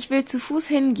 Ich will zu Fuß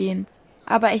hingehen,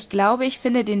 aber ich glaube, ich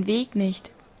finde den Weg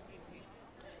nicht.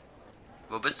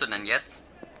 Wo bist du denn jetzt?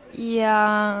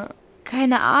 Ja,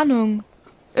 keine Ahnung.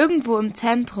 Irgendwo im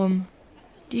Zentrum.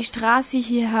 Die Straße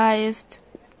hier heißt...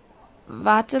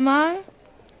 Warte mal.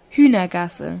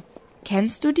 Hühnergasse.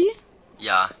 Kennst du die?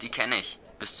 Ja, die kenne ich.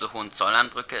 Bis zur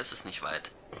Hohenzollernbrücke ist es nicht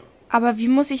weit. Aber wie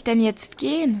muss ich denn jetzt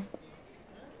gehen?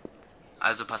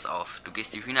 Also pass auf, du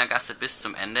gehst die Hühnergasse bis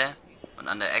zum Ende und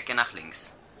an der Ecke nach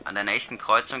links. An der nächsten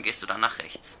Kreuzung gehst du dann nach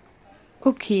rechts.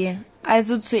 Okay,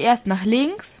 also zuerst nach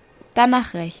links, dann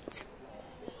nach rechts.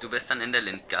 Du bist dann in der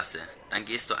Lindgasse. Dann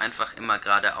gehst du einfach immer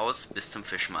geradeaus bis zum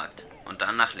Fischmarkt. Und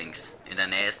dann nach links. In der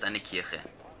Nähe ist eine Kirche.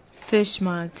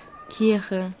 Fischmarkt,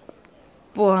 Kirche.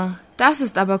 Boah, das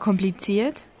ist aber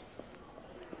kompliziert.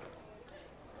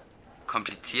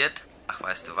 Kompliziert? Ach,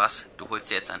 weißt du was? Du holst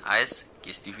dir jetzt ein Eis,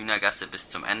 gehst die Hühnergasse bis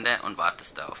zum Ende und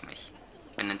wartest da auf mich.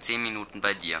 Ich bin in 10 Minuten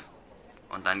bei dir.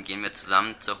 Und dann gehen wir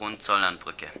zusammen zur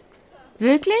Hohenzollernbrücke.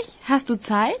 Wirklich? Hast du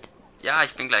Zeit? Ja,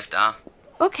 ich bin gleich da.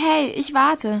 Okay, ich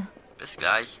warte. Bis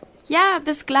gleich. Ja,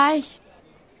 bis gleich.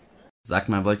 Sag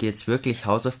mal, wollt ihr jetzt wirklich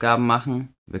Hausaufgaben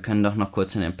machen? Wir können doch noch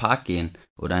kurz in den Park gehen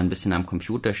oder ein bisschen am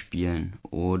Computer spielen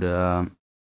oder...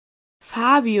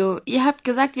 Fabio, ihr habt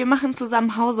gesagt, wir machen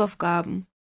zusammen Hausaufgaben.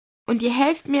 Und ihr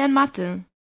helft mir in Mathe.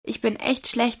 Ich bin echt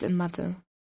schlecht in Mathe.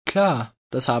 Klar,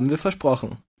 das haben wir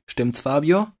versprochen. Stimmt's,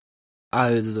 Fabio?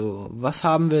 Also, was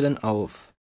haben wir denn auf?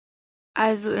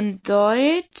 Also in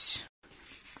Deutsch.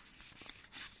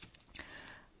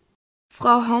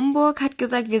 Frau Homburg hat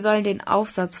gesagt, wir sollen den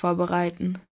Aufsatz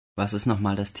vorbereiten. Was ist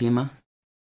nochmal das Thema?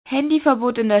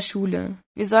 Handyverbot in der Schule.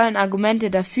 Wir sollen Argumente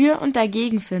dafür und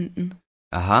dagegen finden.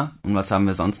 Aha, und was haben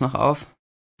wir sonst noch auf?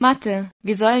 Mathe.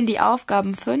 Wir sollen die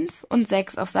Aufgaben 5 und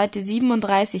 6 auf Seite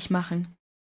 37 machen.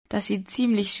 Das sieht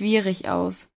ziemlich schwierig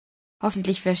aus.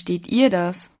 Hoffentlich versteht ihr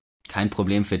das. Kein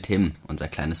Problem für Tim, unser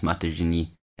kleines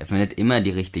Mathe-Genie. Er findet immer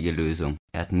die richtige Lösung.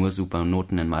 Er hat nur super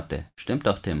Noten in Mathe. Stimmt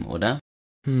doch, Tim, oder?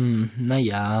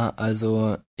 Naja,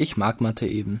 also ich mag Mathe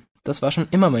eben. Das war schon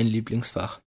immer mein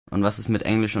Lieblingsfach. Und was ist mit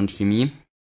Englisch und Chemie?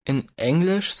 In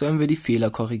Englisch sollen wir die Fehler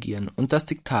korrigieren und das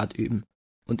Diktat üben.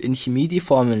 Und in Chemie die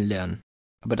Formeln lernen.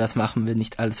 Aber das machen wir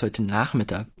nicht alles heute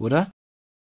Nachmittag, oder?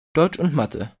 Deutsch und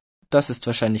Mathe. Das ist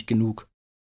wahrscheinlich genug.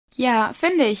 Ja,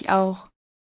 finde ich auch.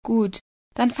 Gut,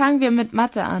 dann fangen wir mit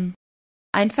Mathe an.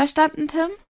 Einverstanden, Tim?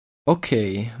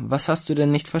 Okay, was hast du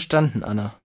denn nicht verstanden,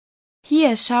 Anna?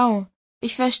 Hier, schau.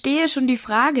 Ich verstehe schon die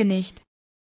Frage nicht.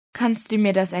 Kannst du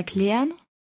mir das erklären?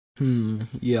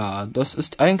 Ja, das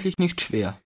ist eigentlich nicht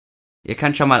schwer. Ihr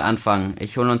könnt schon mal anfangen.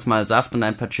 Ich hol uns mal Saft und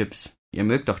ein paar Chips. Ihr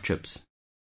mögt doch Chips.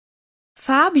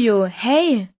 Fabio,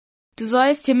 hey, du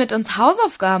sollst hier mit uns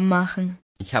Hausaufgaben machen.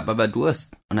 Ich hab aber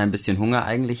Durst und ein bisschen Hunger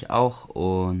eigentlich auch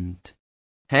und...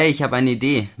 Hey, ich habe eine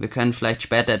Idee. Wir können vielleicht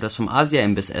später etwas vom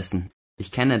Asia-Imbiss essen.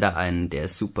 Ich kenne da einen, der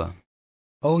ist super.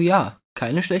 Oh ja,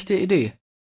 keine schlechte Idee.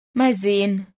 Mal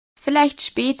sehen. Vielleicht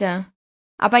später.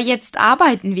 Aber jetzt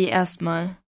arbeiten wir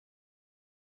erstmal.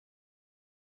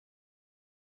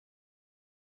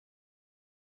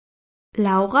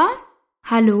 Laura?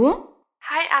 Hallo?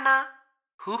 Hi, Anna.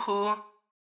 Huhu.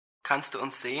 Kannst du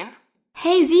uns sehen?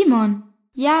 Hey, Simon.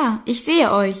 Ja, ich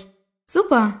sehe euch.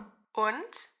 Super. Und?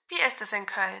 Wie ist es in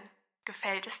Köln?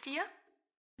 Gefällt es dir?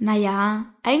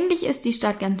 Naja, eigentlich ist die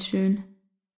Stadt ganz schön.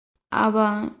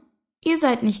 Aber ihr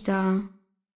seid nicht da.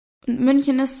 Und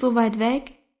München ist so weit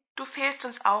weg. Du fehlst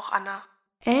uns auch, Anna.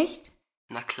 Echt?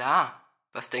 Na klar.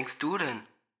 Was denkst du denn?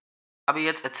 Aber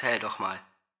jetzt erzähl doch mal.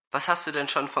 Was hast du denn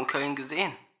schon von Köln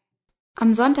gesehen?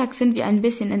 Am Sonntag sind wir ein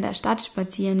bisschen in der Stadt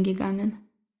spazieren gegangen.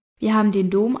 Wir haben den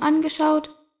Dom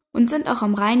angeschaut und sind auch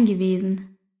am Rhein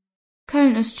gewesen.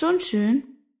 Köln ist schon schön.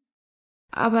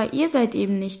 Aber ihr seid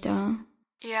eben nicht da.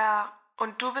 Ja,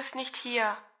 und du bist nicht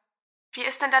hier. Wie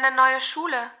ist denn deine neue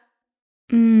Schule?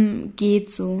 Geht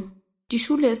so. Die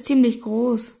Schule ist ziemlich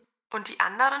groß. Und die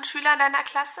anderen Schüler in deiner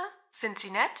Klasse? Sind sie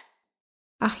nett?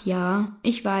 Ach ja,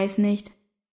 ich weiß nicht.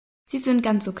 Sie sind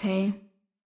ganz okay.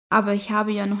 Aber ich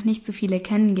habe ja noch nicht so viele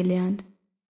kennengelernt.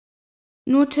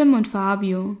 Nur Tim und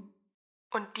Fabio.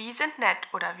 Und die sind nett,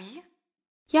 oder wie?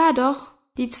 Ja doch,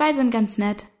 die zwei sind ganz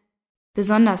nett.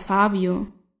 Besonders Fabio.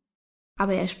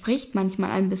 Aber er spricht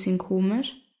manchmal ein bisschen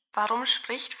komisch. Warum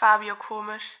spricht Fabio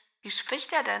komisch? Wie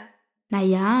spricht er denn?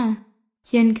 Naja,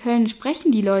 hier in Köln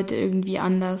sprechen die Leute irgendwie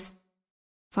anders.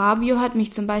 Fabio hat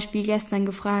mich zum Beispiel gestern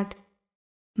gefragt,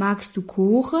 magst du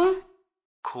Koche?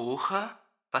 Koche?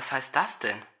 Was heißt das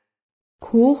denn?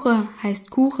 Koche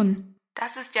heißt Kuchen.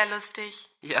 Das ist ja lustig.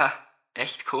 Ja,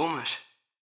 echt komisch.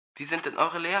 Wie sind denn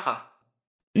eure Lehrer?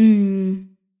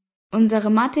 Unsere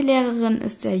Mathelehrerin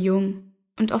ist sehr jung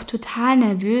und oft total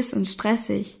nervös und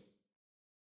stressig.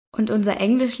 Und unser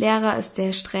Englischlehrer ist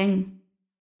sehr streng.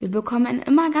 Wir bekommen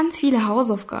immer ganz viele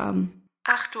Hausaufgaben.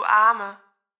 Ach du Arme.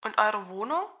 Und eure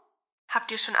Wohnung?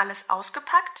 Habt ihr schon alles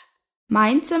ausgepackt?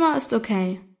 Mein Zimmer ist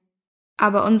okay.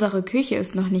 Aber unsere Küche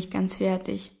ist noch nicht ganz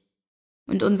fertig.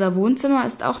 Und unser Wohnzimmer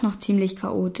ist auch noch ziemlich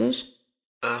chaotisch.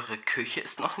 Eure Küche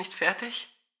ist noch nicht fertig?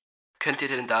 Könnt ihr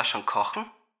denn da schon kochen?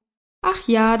 Ach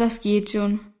ja, das geht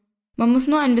schon. Man muss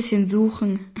nur ein bisschen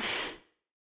suchen.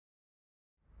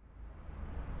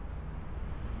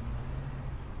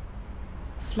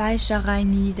 Fleischerei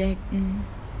Niedecken.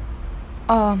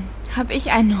 Oh, hab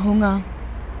ich einen Hunger.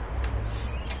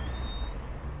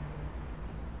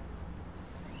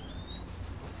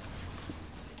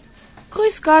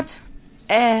 Grüß Gott.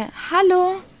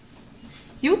 Hallo?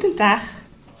 Guten Tag.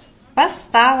 Was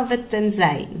darf es denn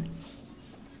sein?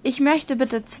 Ich möchte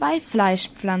bitte 2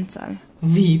 Fleischpflanzerl.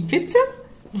 Wie bitte?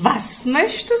 Was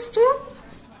möchtest du?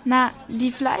 Na,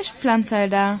 die Fleischpflanzerl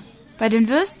da, bei den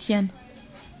Würstchen.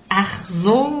 Ach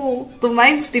so, du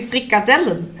meinst die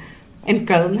Frikadellen. In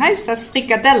Köln heißt das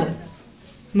Frikadelle.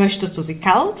 Möchtest du sie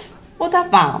kalt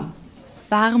oder warm?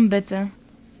 Warm bitte.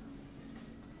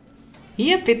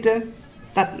 Hier bitte,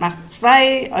 das macht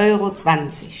 2,20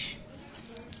 €.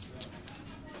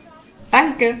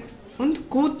 Danke und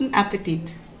guten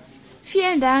Appetit.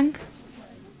 Vielen Dank.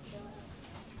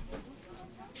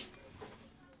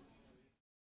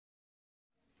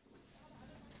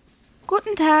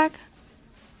 Guten Tag.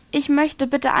 Ich möchte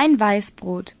bitte ein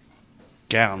Weißbrot.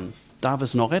 Gern. Darf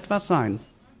es noch etwas sein?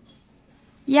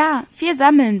 Ja, 4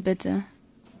 Semmeln bitte.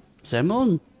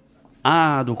 Semmeln?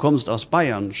 Ah, du kommst aus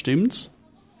Bayern, stimmt's?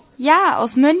 Ja,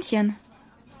 aus München.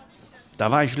 Da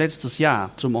war ich letztes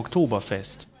Jahr zum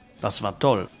Oktoberfest. Das war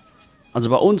toll. Also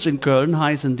bei uns in Köln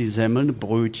heißen die Semmeln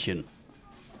Brötchen.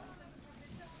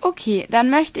 Okay, dann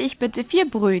möchte ich bitte 4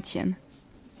 Brötchen.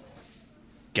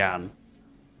 Gern.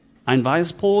 Ein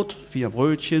Weißbrot, 4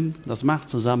 Brötchen, das macht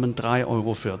zusammen 3,40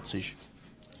 €.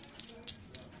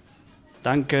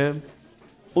 Danke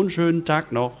und schönen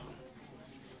Tag noch.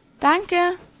 Danke.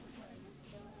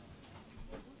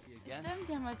 Stimmt,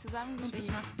 wir haben mal zusammengespielt.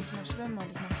 Ich mach Schwimmen und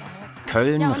ich mach Ballett.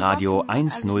 Köln Ja, und Radio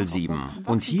Boxen, 107.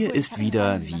 Und hier ist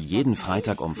wieder, wie jeden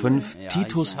Freitag um 5,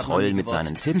 Titus Troll mit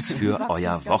seinen Tipps für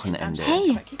euer Wochenende.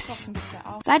 Hey, psst,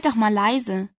 seid doch mal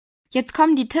leise. Jetzt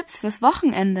kommen die Tipps fürs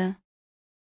Wochenende.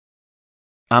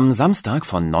 Am Samstag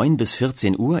von 9 bis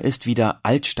 14 Uhr ist wieder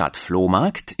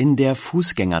Altstadt-Flohmarkt in der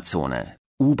Fußgängerzone,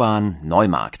 U-Bahn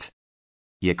Neumarkt.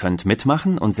 Ihr könnt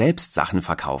mitmachen und selbst Sachen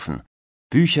verkaufen.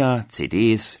 Bücher,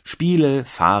 CDs, Spiele,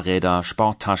 Fahrräder,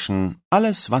 Sporttaschen,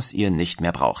 alles, was ihr nicht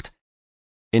mehr braucht.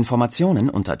 Informationen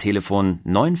unter Telefon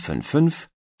 955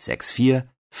 64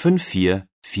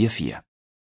 5444.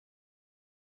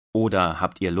 Oder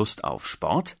habt ihr Lust auf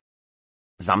Sport?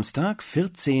 Samstag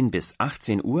 14 bis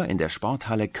 18 Uhr in der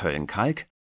Sporthalle Köln-Kalk,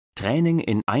 Training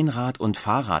in Einrad- und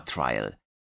Fahrradtrial.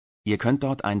 Ihr könnt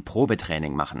dort ein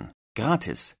Probetraining machen,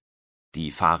 gratis. Die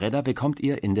Fahrräder bekommt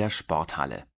ihr in der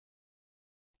Sporthalle.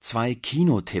 2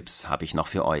 Kinotipps habe ich noch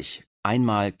für euch.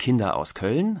 Einmal Kinder aus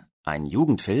Köln, ein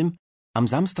Jugendfilm, am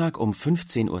Samstag um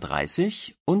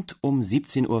 15:30 Uhr und um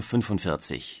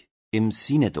 17:45 Uhr im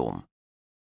Cinedom.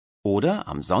 Oder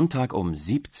am Sonntag um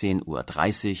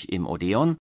 17:30 Uhr im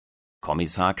Odeon,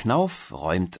 Kommissar Knauf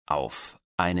räumt auf,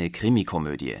 eine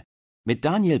Krimikomödie mit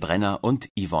Daniel Brenner und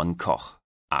Yvonne Koch.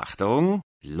 Achtung,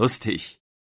 lustig!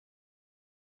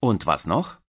 Und was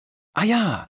noch? Ah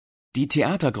ja, die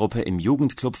Theatergruppe im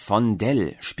Jugendclub von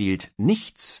Dell spielt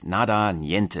Nichts, Nada,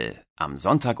 Niente am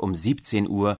Sonntag um 17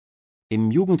 Uhr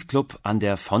im Jugendclub an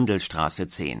der Vondelstraße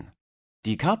 10.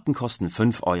 Die Karten kosten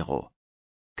 5 €.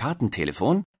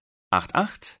 Kartentelefon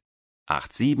 88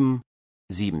 87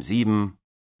 77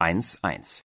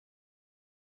 11.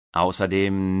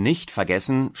 Außerdem nicht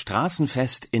vergessen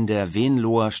Straßenfest in der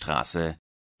Venloer Straße,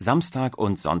 Samstag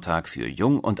und Sonntag für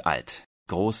Jung und Alt,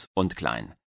 Groß und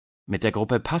Klein. Mit der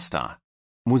Gruppe Pasta.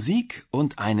 Musik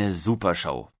und eine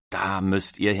Supershow. Da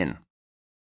müsst ihr hin.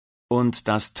 Und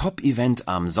das Top-Event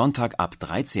am Sonntag ab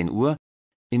 13 Uhr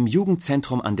im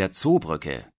Jugendzentrum an der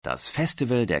Zoobrücke, das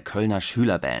Festival der Kölner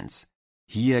Schülerbands.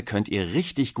 Hier könnt ihr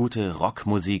richtig gute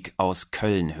Rockmusik aus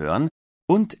Köln hören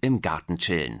und im Garten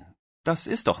chillen. Das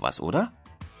ist doch was, oder?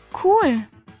 Cool.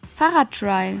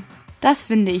 Fahrradtrial. Das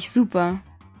finde ich super.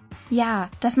 Ja,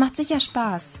 das macht sicher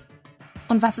Spaß.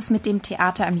 Und was ist mit dem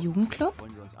Theater im Jugendclub?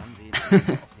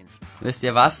 Wisst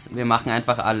ihr was? Wir machen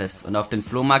einfach alles. Und auf den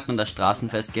Flohmarkt und das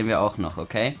Straßenfest gehen wir auch noch,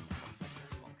 okay?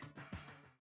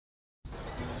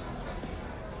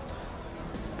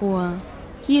 Boah,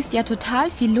 hier ist ja total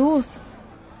viel los.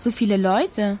 So viele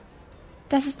Leute.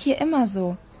 Das ist hier immer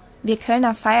so. Wir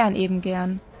Kölner feiern eben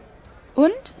gern.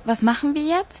 Und, was machen wir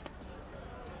jetzt?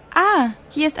 Ah,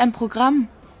 hier ist ein Programm.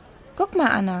 Guck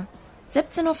mal, Anna.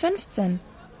 17:15 Uhr.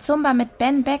 Zumba mit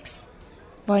Ben Becks.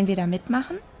 Wollen wir da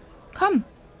mitmachen? Komm,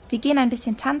 wir gehen ein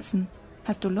bisschen tanzen.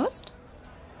 Hast du Lust?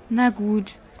 Na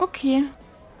gut, okay.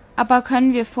 Aber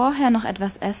können wir vorher noch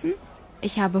etwas essen?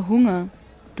 Ich habe Hunger.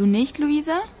 Du nicht,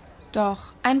 Luisa?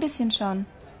 Doch, ein bisschen schon.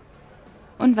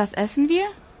 Und was essen wir?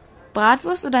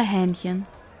 Bratwurst oder Hähnchen?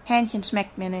 Hähnchen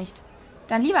schmeckt mir nicht.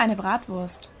 Dann lieber eine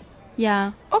Bratwurst.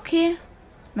 Ja, okay.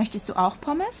 Möchtest du auch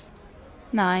Pommes?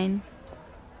 Nein.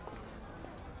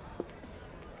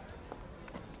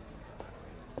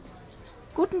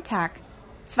 Guten Tag.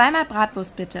 2-mal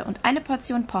Bratwurst bitte und eine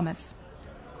Portion Pommes.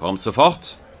 Kommt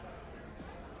sofort.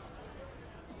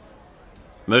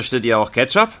 Möchtet ihr auch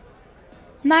Ketchup?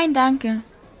 Nein, danke.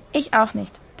 Ich auch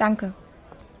nicht, danke.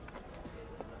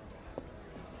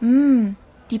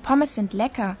 Die Pommes sind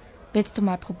lecker. Willst du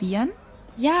mal probieren?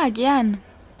 Ja, gern.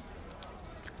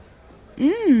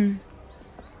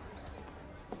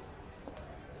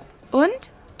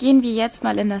 Und? Gehen wir jetzt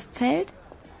mal in das Zelt?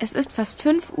 Es ist fast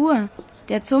 5 Uhr.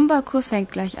 Der Zumba-Kurs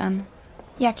fängt gleich an.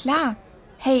 Ja, klar.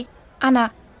 Hey,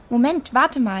 Anna, Moment,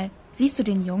 warte mal. Siehst du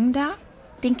den Jungen da?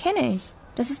 Den kenne ich.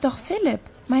 Das ist doch Philipp,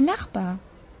 mein Nachbar.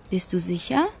 Bist du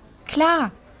sicher?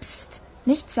 Klar. Psst,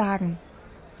 nichts sagen.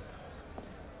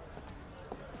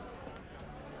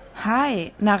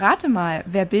 Hi, na rate mal,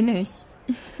 wer bin ich?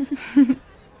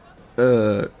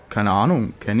 Keine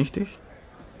Ahnung, kenne ich dich?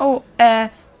 Oh,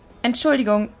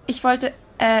 Entschuldigung, ich wollte,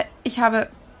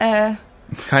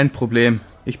 Kein Problem,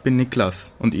 ich bin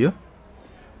Niklas. Und ihr?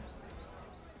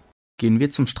 Gehen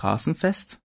wir zum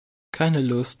Straßenfest? Keine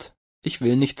Lust. Ich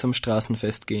will nicht zum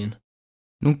Straßenfest gehen.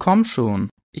 Nun komm schon.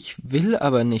 Ich will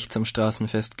aber nicht zum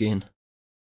Straßenfest gehen.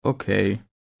 Okay,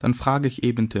 dann frage ich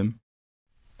eben Tim.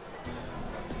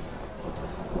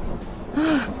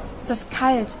 Ist das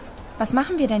kalt? Was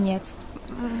machen wir denn jetzt?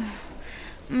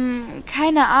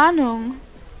 Keine Ahnung.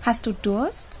 Hast du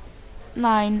Durst?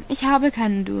 Nein, ich habe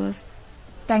keinen Durst.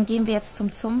 Dann gehen wir jetzt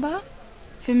zum Zumba?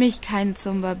 Für mich kein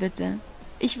Zumba, bitte.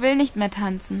 Ich will nicht mehr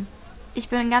tanzen. Ich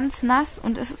bin ganz nass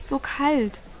und es ist so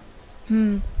kalt.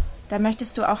 Da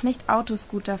möchtest du auch nicht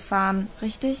Autoscooter fahren,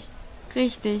 richtig?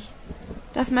 Richtig.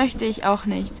 Das möchte ich auch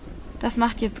nicht. Das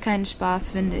macht jetzt keinen Spaß,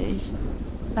 finde ich.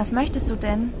 Was möchtest du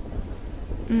denn?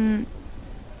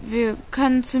 Wir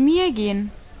können zu mir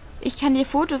gehen. Ich kann dir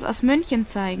Fotos aus München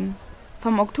zeigen.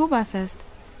 Vom Oktoberfest.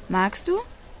 Magst du?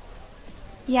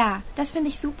 Ja, das finde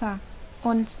ich super.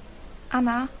 Und,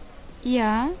 Anna?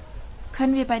 Ja?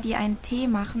 Können wir bei dir einen Tee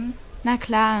machen? Na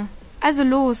klar. Also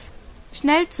los.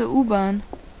 Schnell zur U-Bahn.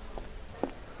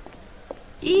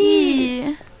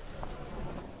 Ih.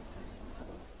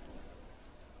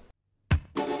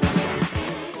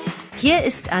 Hier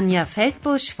ist Anja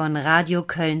Feldbusch von Radio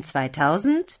Köln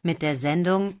 2000 mit der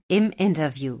Sendung Im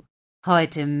Interview.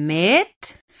 Heute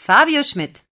mit Fabio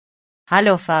Schmidt.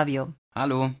 Hallo Fabio.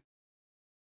 Hallo.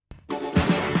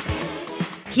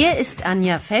 Hier ist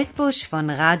Anja Feldbusch von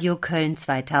Radio Köln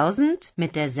 2000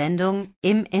 mit der Sendung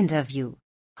Im Interview.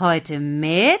 Heute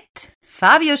mit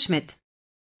Fabio Schmidt.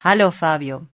 Hallo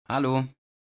Fabio. Hallo.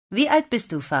 Wie alt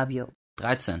bist du, Fabio?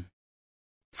 13.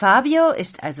 Fabio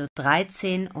ist also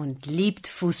 13 und liebt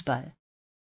Fußball.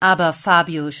 Aber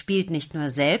Fabio spielt nicht nur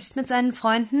selbst mit seinen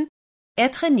Freunden,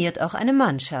 er trainiert auch eine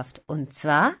Mannschaft, und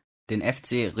zwar Den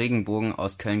FC Regenbogen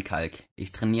aus Köln-Kalk.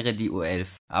 Ich trainiere die U11,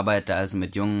 arbeite also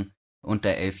mit Jungen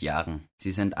unter 11 Jahren.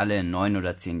 Sie sind alle 9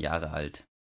 oder 10 Jahre alt.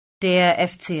 der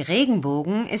FC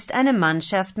Regenbogen ist eine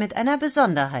Mannschaft mit einer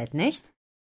Besonderheit, nicht?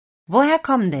 Woher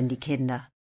kommen denn die Kinder?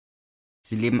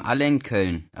 Sie leben alle in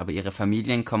Köln, aber ihre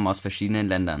Familien kommen aus verschiedenen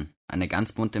Ländern. Eine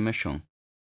ganz bunte Mischung.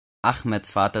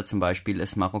 Ahmeds Vater zum Beispiel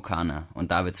ist Marokkaner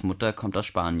und Davids Mutter kommt aus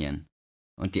Spanien.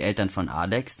 Und die Eltern von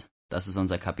Alex, das ist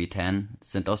unser Kapitän,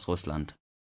 sind aus Russland.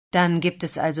 Dann gibt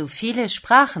es also viele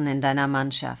Sprachen in deiner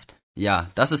Mannschaft.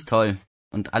 Ja, das ist toll.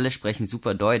 Und alle sprechen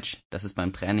super Deutsch. Das ist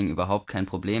beim Training überhaupt kein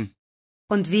Problem.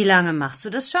 Und wie lange machst du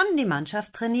das schon, die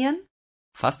Mannschaft trainieren?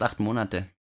 Fast 8 Monate.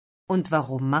 Und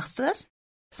warum machst du es?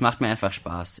 Es macht mir einfach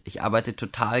Spaß. Ich arbeite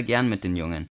total gern mit den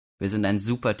Jungen. Wir sind ein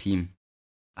super Team.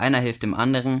 Einer hilft dem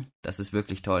anderen, das ist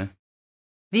wirklich toll.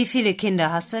 Wie viele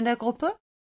Kinder hast du in der Gruppe?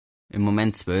 Im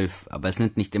Moment 12, aber es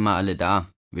sind nicht immer alle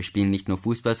da. Wir spielen nicht nur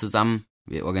Fußball zusammen,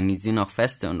 wir organisieren auch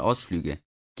Feste und Ausflüge,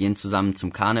 gehen zusammen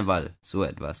zum Karneval, so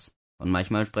etwas. Und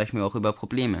manchmal sprechen wir auch über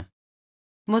Probleme.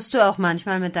 Musst du auch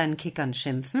manchmal mit deinen Kickern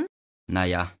schimpfen?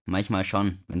 Naja, manchmal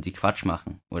schon, wenn sie Quatsch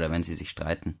machen oder wenn sie sich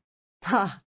streiten.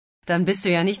 Ha, dann bist du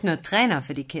ja nicht nur Trainer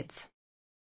für die Kids.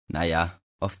 Naja,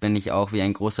 oft bin ich auch wie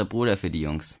ein großer Bruder für die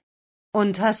Jungs.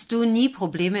 Und hast du nie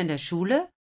Probleme in der Schule?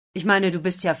 Ich meine, du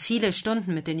bist ja viele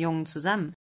Stunden mit den Jungen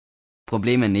zusammen.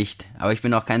 Probleme nicht, aber ich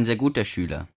bin auch kein sehr guter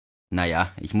Schüler.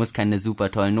 Naja, ich muss keine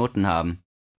super tollen Noten haben.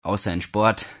 Außer in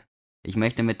Sport. Ich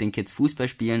möchte mit den Kids Fußball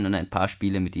spielen und ein paar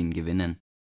Spiele mit ihnen gewinnen.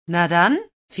 Na dann,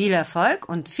 viel Erfolg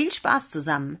und viel Spaß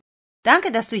zusammen.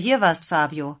 Danke, dass du hier warst,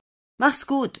 Fabio. Mach's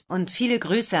gut und viele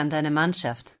Grüße an deine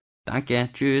Mannschaft. Danke,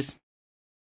 tschüss.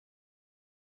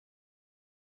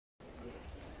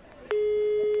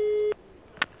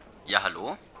 Ja,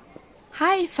 hallo?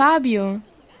 Hi, Fabio.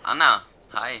 Anna,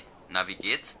 hi. Na, wie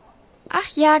geht's? Ach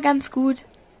ja, ganz gut.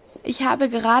 Ich habe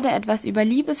gerade etwas über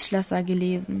Liebesschlösser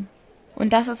gelesen.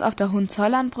 Und dass es auf der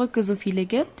Hohenzollernbrücke so viele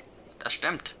gibt? Das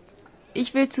stimmt.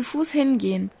 Ich will zu Fuß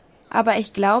hingehen, aber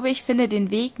ich glaube, ich finde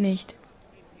den Weg nicht.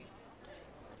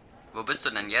 Wo bist du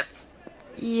denn jetzt?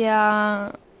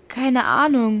 Ja, keine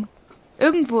Ahnung.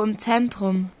 Irgendwo im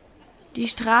Zentrum. Die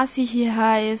Straße hier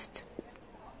heißt...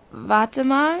 Warte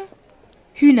mal.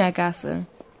 Hühnergasse.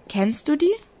 Kennst du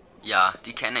die? Ja,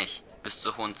 die kenne ich. Bis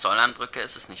zur Hohenzollernbrücke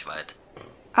ist es nicht weit.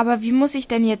 Aber wie muss ich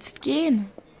denn jetzt gehen?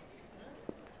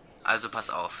 Also pass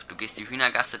auf, du gehst die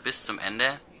Hühnergasse bis zum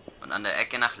Ende und an der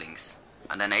Ecke nach links.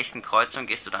 An der nächsten Kreuzung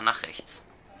gehst du dann nach rechts.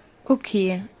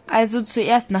 Okay, also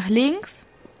zuerst nach links,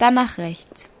 dann nach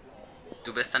rechts.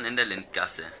 Du bist dann in der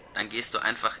Lindgasse. Dann gehst du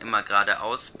einfach immer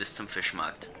geradeaus bis zum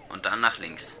Fischmarkt. Und dann nach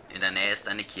links. In der Nähe ist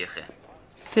eine Kirche.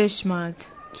 Fischmarkt,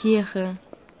 Kirche.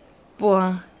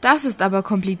 Boah, das ist aber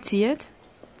kompliziert.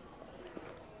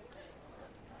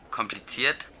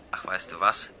 Kompliziert? Ach, weißt du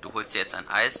was? Du holst dir jetzt ein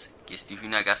Eis, gehst die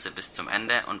Hühnergasse bis zum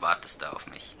Ende und wartest da auf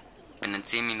mich. Bin in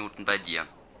 10 Minuten bei dir.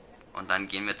 Und dann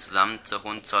gehen wir zusammen zur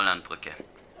Hohenzollernbrücke.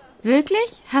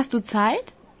 Wirklich? Hast du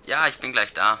Zeit? Ja, ich bin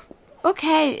gleich da.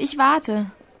 Okay, ich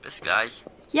warte. Bis gleich.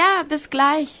 Ja, bis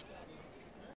gleich.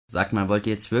 Sag mal, wollt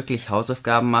ihr jetzt wirklich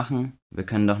Hausaufgaben machen? Wir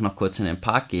können doch noch kurz in den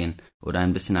Park gehen oder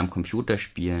ein bisschen am Computer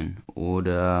spielen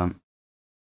oder...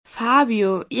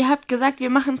 Fabio, ihr habt gesagt, wir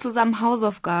machen zusammen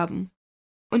Hausaufgaben.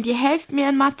 Und ihr helft mir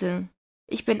in Mathe.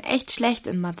 Ich bin echt schlecht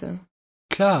in Mathe.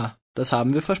 Klar, das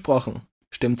haben wir versprochen.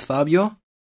 Stimmt's, Fabio?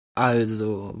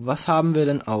 Also, was haben wir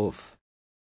denn auf?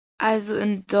 Also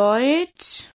in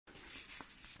Deutsch...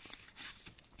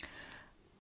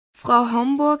 Frau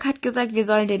Homburg hat gesagt, wir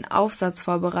sollen den Aufsatz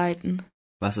vorbereiten.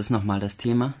 Was ist nochmal das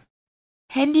Thema?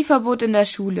 Handyverbot in der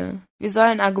Schule. Wir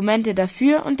sollen Argumente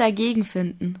dafür und dagegen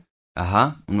finden.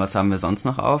 Aha, und was haben wir sonst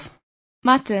noch auf?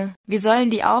 Mathe. Wir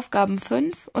sollen die Aufgaben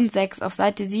 5 und 6 auf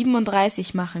Seite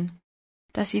 37 machen.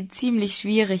 Das sieht ziemlich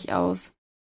schwierig aus.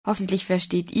 Hoffentlich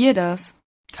versteht ihr das.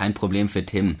 Kein Problem für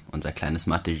Tim, unser kleines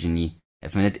Mathe-Genie. Er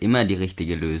findet immer die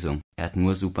richtige Lösung. Er hat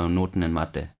nur super Noten in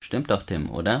Mathe. Stimmt doch, Tim,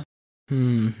 oder?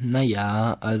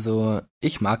 Naja, also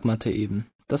ich mag Mathe eben.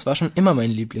 Das war schon immer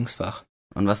mein Lieblingsfach.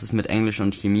 Und was ist mit Englisch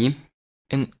und Chemie?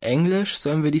 In Englisch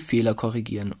sollen wir die Fehler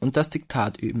korrigieren und das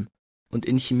Diktat üben. Und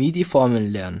in Chemie die Formeln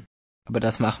lernen. Aber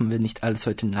das machen wir nicht alles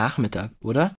heute Nachmittag,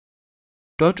 oder?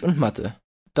 Deutsch und Mathe.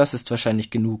 Das ist wahrscheinlich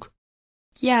genug.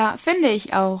 Ja, finde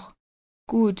ich auch.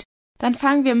 Gut, dann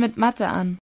fangen wir mit Mathe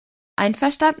an.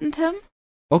 Einverstanden, Tim?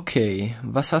 Okay,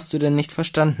 was hast du denn nicht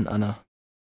verstanden, Anna?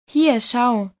 Hier,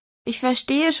 schau. Ich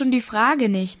verstehe schon die Frage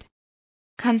nicht.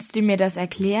 Kannst du mir das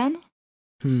erklären?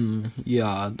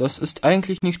 Ja, das ist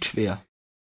eigentlich nicht schwer.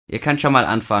 Ihr könnt schon mal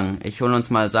anfangen. Ich hol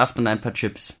uns mal Saft und ein paar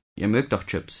Chips. Ihr mögt doch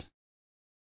Chips.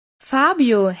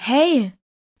 Fabio, hey,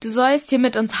 du sollst hier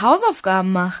mit uns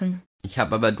Hausaufgaben machen. Ich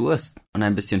hab aber Durst und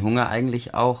ein bisschen Hunger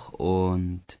eigentlich auch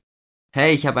und...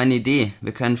 Hey, ich habe eine Idee.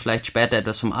 Wir können vielleicht später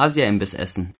etwas vom Asia-Imbiss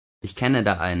essen. Ich kenne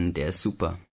da einen, der ist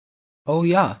super. Oh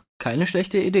ja, keine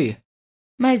schlechte Idee.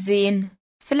 Mal sehen.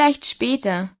 Vielleicht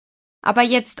später. Aber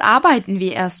jetzt arbeiten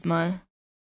wir erstmal.